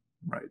system,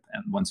 right?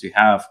 And once you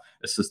have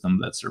a system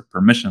that's sort of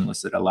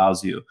permissionless, it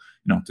allows you,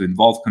 to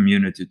involve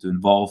community, to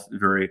involve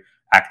very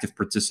active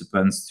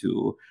participants,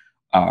 to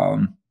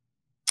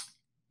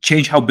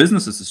change how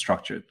businesses is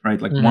structured,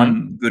 right? Like Mm-hmm.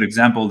 one good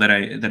example that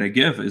I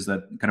give is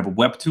that kind of a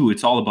Web 2.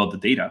 It's all about the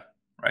data,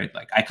 right?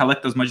 Like I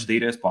collect as much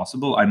data as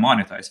possible, I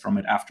monetize from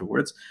it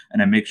afterwards,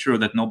 and I make sure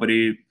that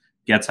nobody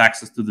gets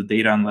access to the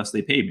data unless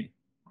they pay me,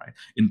 right?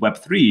 In Web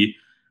 3,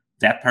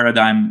 that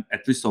paradigm,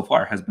 at least so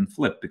far, has been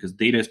flipped because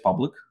data is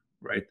public,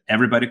 right?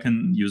 Everybody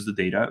can use the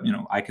data.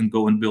 I can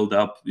go and build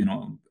up,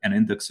 an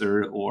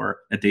indexer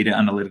or a data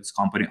analytics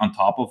company on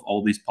top of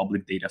all these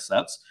public data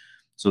sets.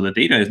 So the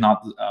data is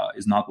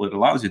not what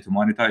allows you to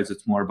monetize.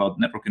 It's more about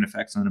networking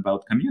effects and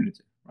about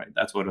community, right?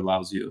 That's what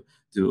allows you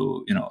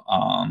to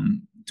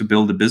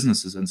build the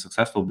businesses and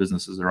successful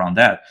businesses around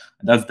that.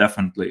 And that's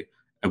definitely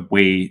a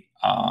way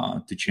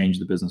to change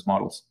the business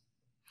models.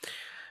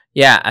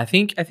 Yeah, I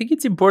think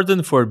it's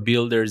important for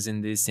builders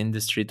in this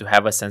industry to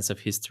have a sense of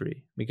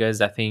history,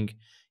 because I think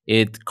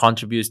it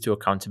contributes to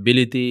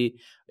accountability,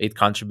 it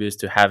contributes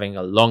to having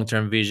a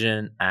long-term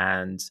vision,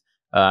 and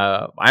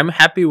I'm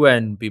happy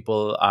when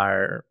people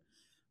are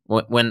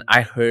when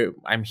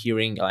I'm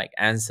hearing like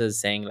answers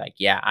saying like,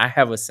 yeah, I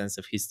have a sense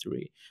of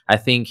history. I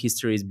think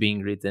history is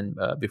being written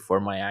before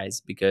my eyes,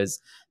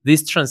 because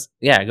this trans.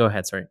 Yeah, go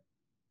ahead. Sorry.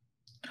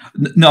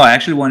 No, I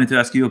actually wanted to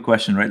ask you a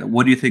question, right?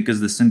 What do you think is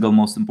the single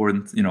most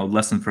important,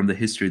 lesson from the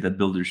history that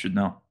builders should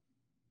know?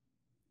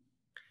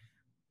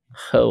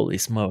 Holy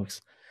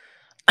smokes.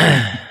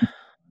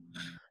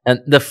 And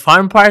the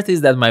fun part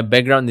is that my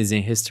background is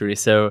in history,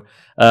 so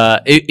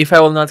if I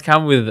will not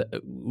come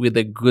with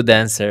a good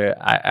answer,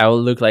 I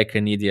will look like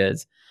an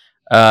idiot.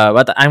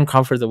 But I'm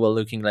comfortable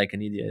looking like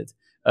an idiot.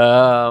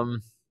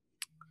 Um,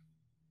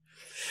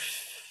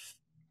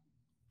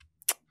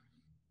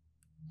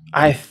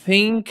 I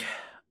think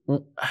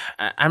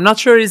I'm not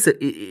sure is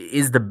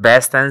the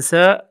best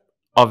answer,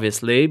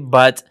 obviously,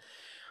 but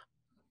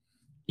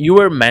you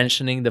were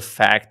mentioning the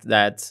fact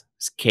that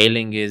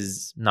scaling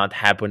is not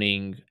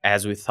happening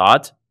as we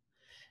thought.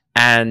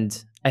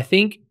 And I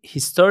think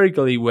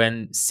historically,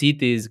 when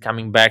cities,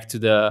 coming back to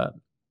the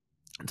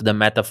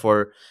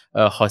metaphor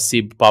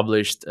Hosib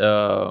published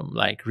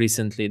like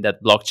recently,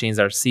 that blockchains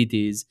are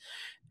cities.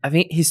 I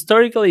think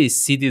historically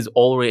cities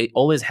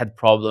always had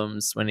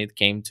problems when it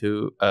came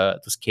to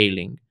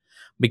scaling,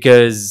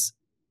 because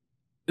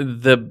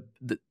the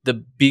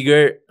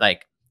bigger,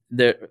 like,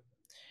 the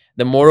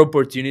the more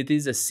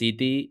opportunities a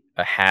city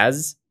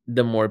has,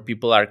 the more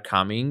people are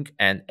coming,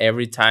 and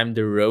every time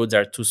the roads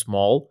are too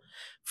small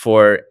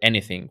for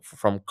anything,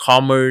 from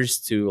commerce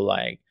to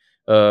like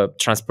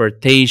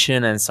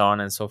transportation and so on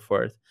and so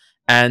forth.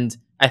 And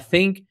I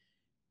think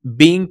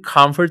being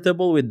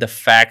comfortable with the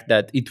fact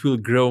that it will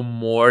grow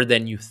more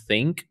than you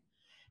think,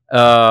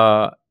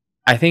 uh,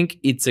 I think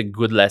it's a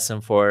good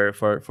lesson for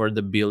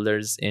the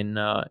builders in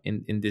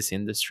this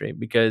industry,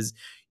 because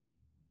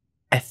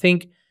I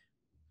think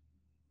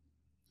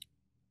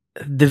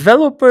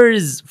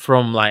developers,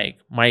 from like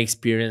my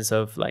experience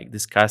of like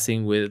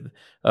discussing with,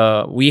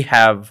 we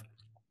have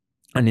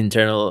an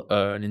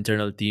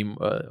internal team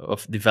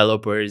of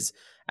developers,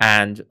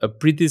 and a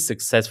pretty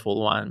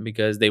successful one,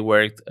 because they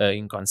worked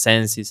in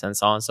consensus and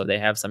so on, so they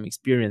have some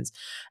experience.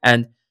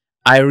 And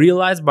I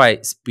realized by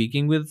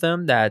speaking with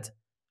them that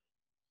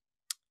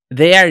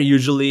they are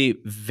usually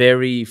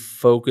very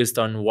focused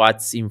on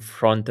what's in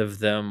front of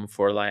them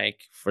for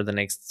the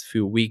next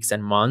few weeks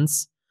and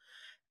months,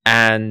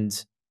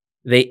 and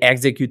they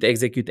execute,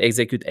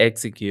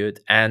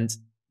 and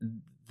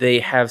they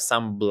have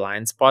some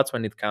blind spots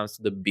when it comes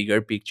to the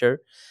bigger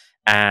picture.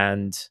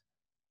 And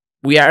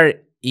we are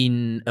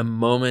in a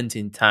moment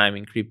in time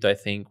in crypto, I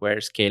think,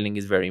 where scaling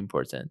is very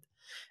important.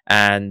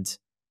 And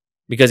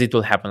because it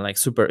will happen like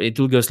super, it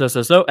will go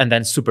slow, and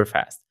then super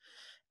fast.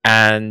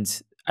 And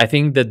I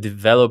think the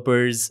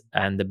developers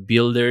and the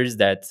builders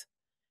that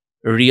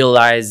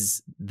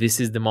realize this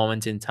is the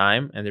moment in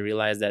time, and they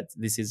realize that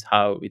this is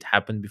how it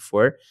happened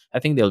before, I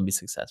think they'll be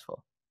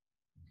successful.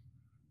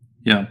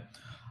 Yeah.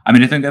 I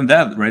mean, I think, and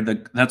that, right,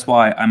 that's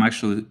why I'm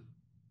actually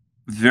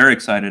very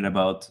excited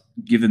about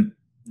giving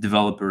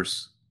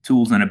developers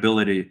tools and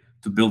ability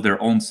to build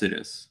their own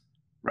cities,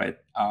 right?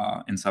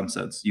 In some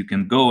sense, you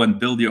can go and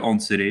build your own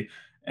city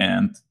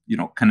and,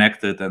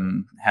 connect it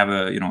and have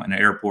an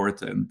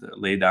airport and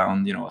lay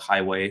down, a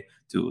highway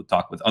to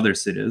talk with other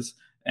cities.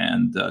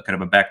 And kind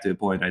of a back to the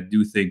point, I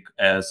do think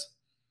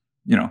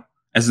you know,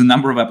 as the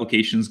number of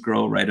applications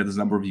grow, right, as the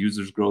number of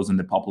users grows and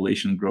the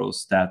population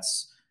grows,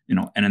 that's,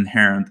 an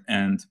inherent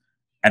and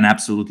an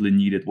absolutely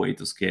needed way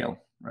to scale,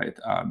 right?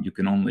 You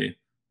can only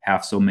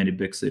have so many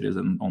big cities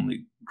and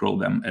only grow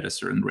them at a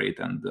certain rate.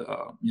 And,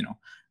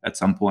 at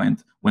some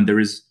point when there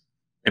is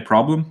a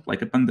problem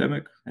like a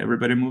pandemic,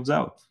 everybody moves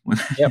out. When,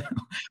 Yep.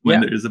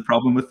 when Yeah. there is a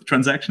problem with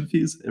transaction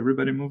fees,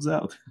 everybody moves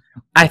out.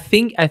 I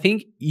think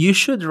you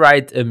should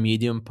write a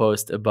Medium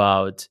post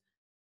about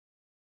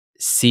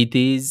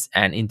cities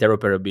and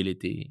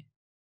interoperability,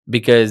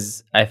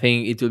 because I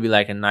think it will be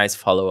like a nice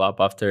follow up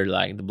after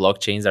like the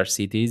blockchains are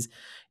cities.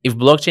 If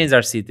blockchains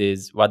are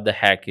cities, what the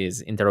heck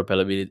is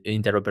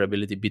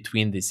interoperability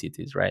between these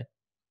cities, right?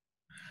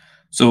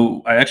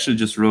 So I actually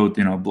just wrote,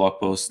 a blog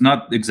post,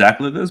 not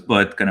exactly this,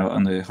 but kind of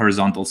on the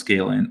horizontal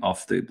scaling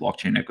of the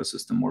blockchain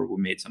ecosystem, where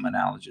we made some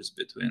analogies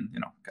between,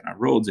 kind of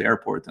roads,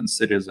 airport, and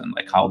cities, and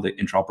like how the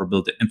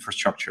interoperability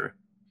infrastructure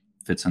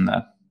fits in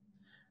that.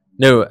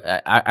 No,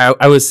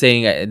 I was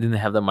saying I didn't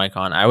have the mic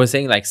on. I was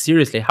saying like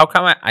seriously, how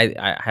come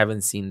I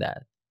haven't seen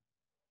that?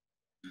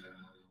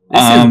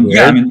 This is Yeah, I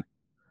weird. mean,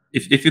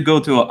 if you go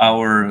to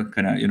our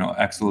kind of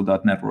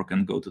Axelar.network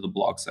and go to the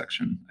blog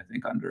section, I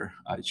think under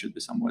it should be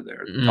somewhere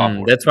there at the top,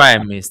 or That's why I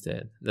missed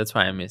it. That's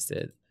why I missed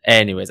it.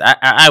 Anyways,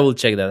 I will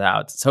check that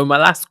out. So my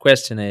last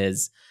question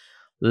is,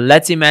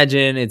 let's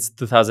imagine it's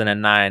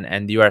 2009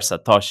 and you are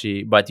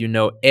Satoshi, but you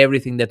know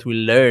everything that we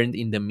learned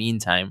in the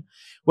meantime.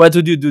 What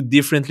would you do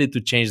differently to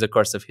change the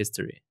course of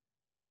history?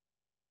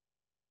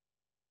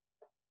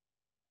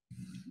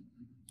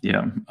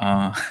 yeah.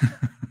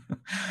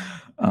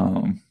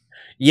 Um,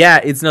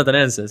 Yeah, it's not an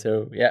answer.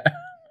 So yeah.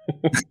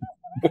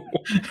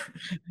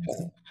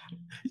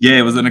 yeah,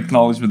 it was an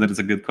acknowledgement that it's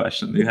a good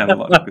question. You have a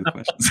lot of good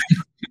questions.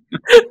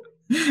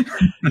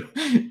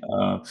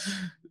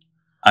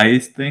 I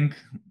think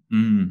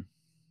I'm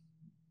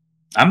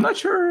not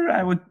sure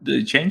I would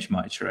change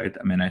much, right?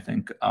 I mean, I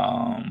think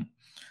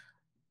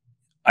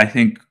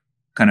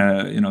kind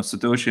of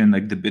Satoshi and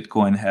like the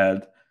Bitcoin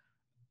had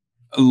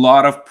a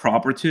lot of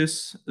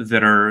properties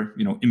that are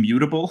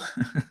immutable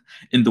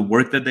in the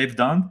work that they've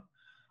done,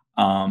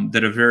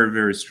 that are very,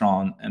 very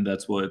strong, and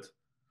that's what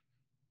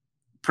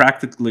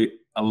practically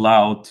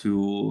allowed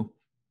to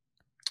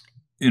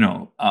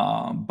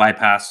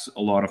bypass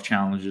a lot of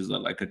challenges that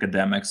like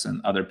academics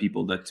and other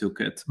people that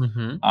took it,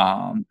 Hmm.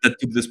 that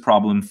took this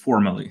problem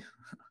formally,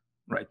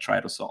 right,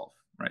 try to solve,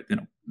 right.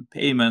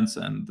 Payments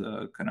and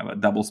kind of a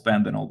double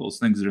spend and all those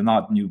things, they're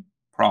not new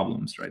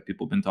problems, right.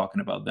 People have been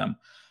talking about them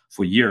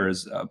for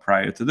years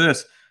prior to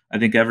this. I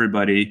think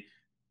everybody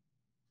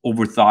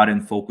overthought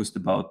and focused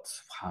about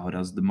how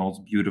does the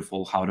most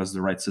beautiful, how does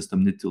the right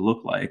system need to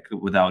look like,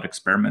 without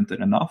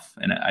experimenting enough.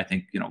 And I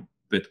think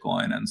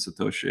Bitcoin and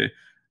Satoshi,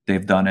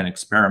 they've done an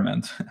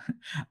experiment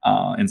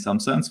in some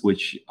sense,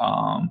 which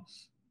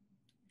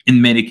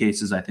in many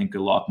cases I think a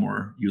lot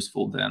more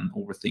useful than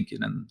overthinking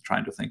and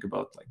trying to think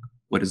about like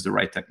what is the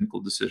right technical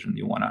decision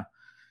you want to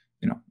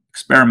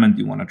experiment,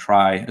 you want to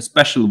try,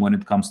 especially when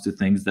it comes to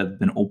things that have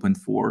been open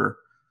for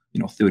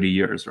 30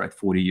 years, right,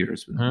 40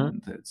 years.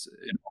 And it's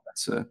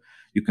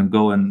you can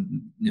go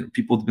and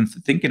people have been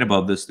thinking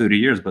about this 30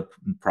 years, but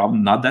probably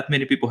not that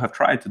many people have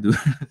tried to do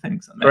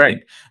things. And I Correct.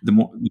 think the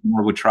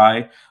more we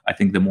try, I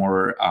think the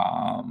more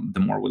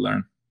we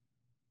learn.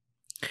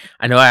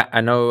 I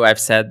know I've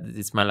said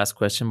it's my last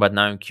question, but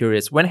now I'm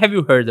curious. When have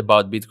you heard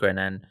about Bitcoin,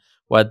 and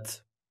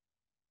what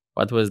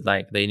was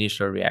like the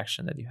initial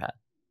reaction that you had?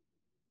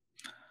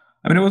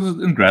 I mean, it was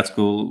in grad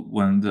school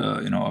when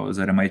I was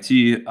at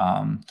MIT.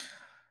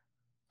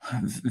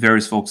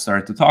 Various folks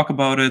started to talk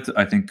about it.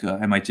 I think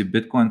MIT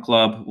Bitcoin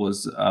Club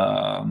was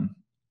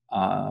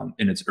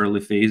in its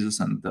early phases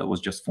and was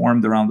just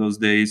formed around those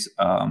days.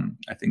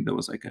 I think there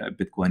was like a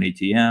Bitcoin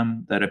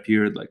ATM that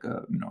appeared like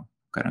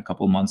kind of a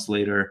couple months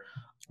later.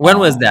 When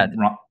was that?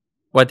 Ro-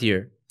 What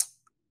year?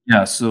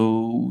 yeah,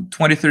 so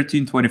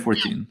 2013,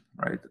 2014,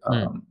 right,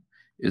 Hmm.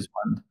 is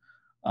when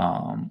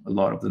a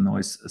lot of the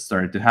noise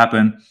started to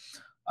happen.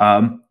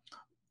 Um,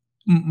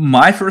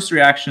 my first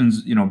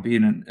reactions,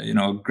 being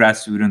a grad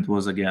student,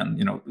 was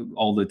again,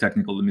 all the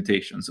technical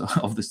limitations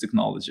of this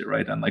technology,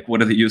 right? And like,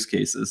 what are the use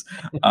cases?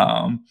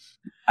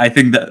 I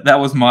think that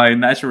was my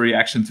natural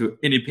reaction to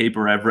any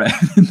paper I've read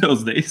in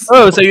those days.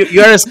 Oh, so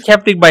you are a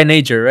skeptic by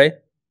nature, right?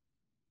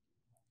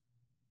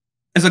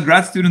 As a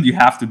grad student, you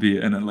have to be.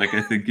 And then, like,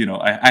 I think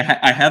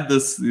I had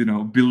this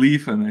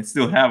belief, and I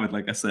still have it.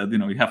 Like I said,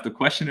 you have to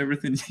question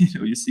everything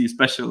you see,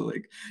 especially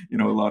like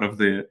a lot of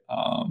the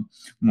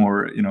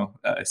more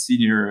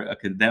senior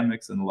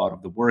academics, and a lot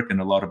of the work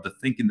and a lot of the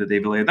thinking that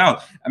they've laid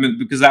out. I mean,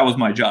 because that was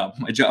my job.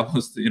 My job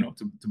was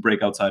to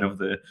break outside of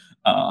the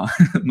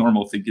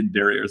normal thinking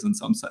barriers in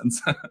some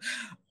sense.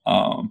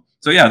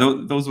 So yeah,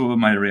 those were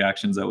my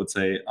reactions, I would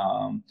say.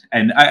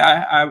 And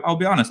I'll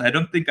be honest, I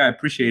don't think I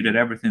appreciated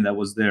everything that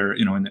was there,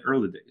 in the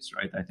early days,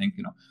 right? I think,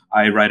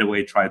 I right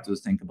away tried to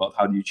think about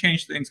how do you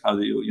change things, how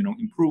do you,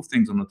 improve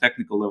things on the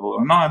technical level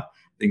or not.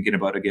 Thinking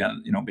about,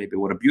 again, maybe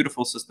what a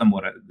beautiful system,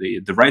 what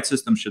the right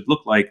system should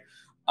look like.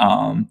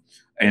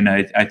 And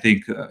I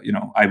think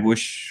I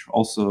wish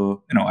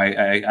also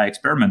I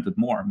experimented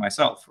more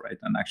myself, right,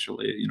 and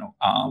actually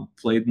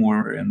played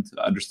more and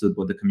understood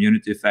what the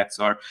community effects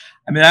are.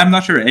 I mean, I'm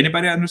not sure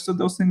anybody understood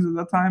those things at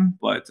that time,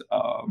 but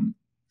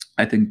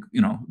I think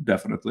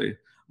definitely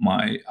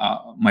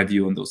my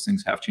view on those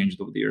things have changed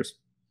over the years.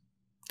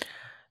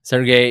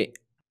 Sergey,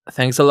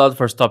 thanks a lot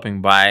for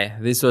stopping by.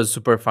 This was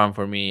super fun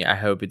for me. I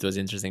hope it was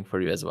interesting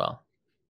for you as well.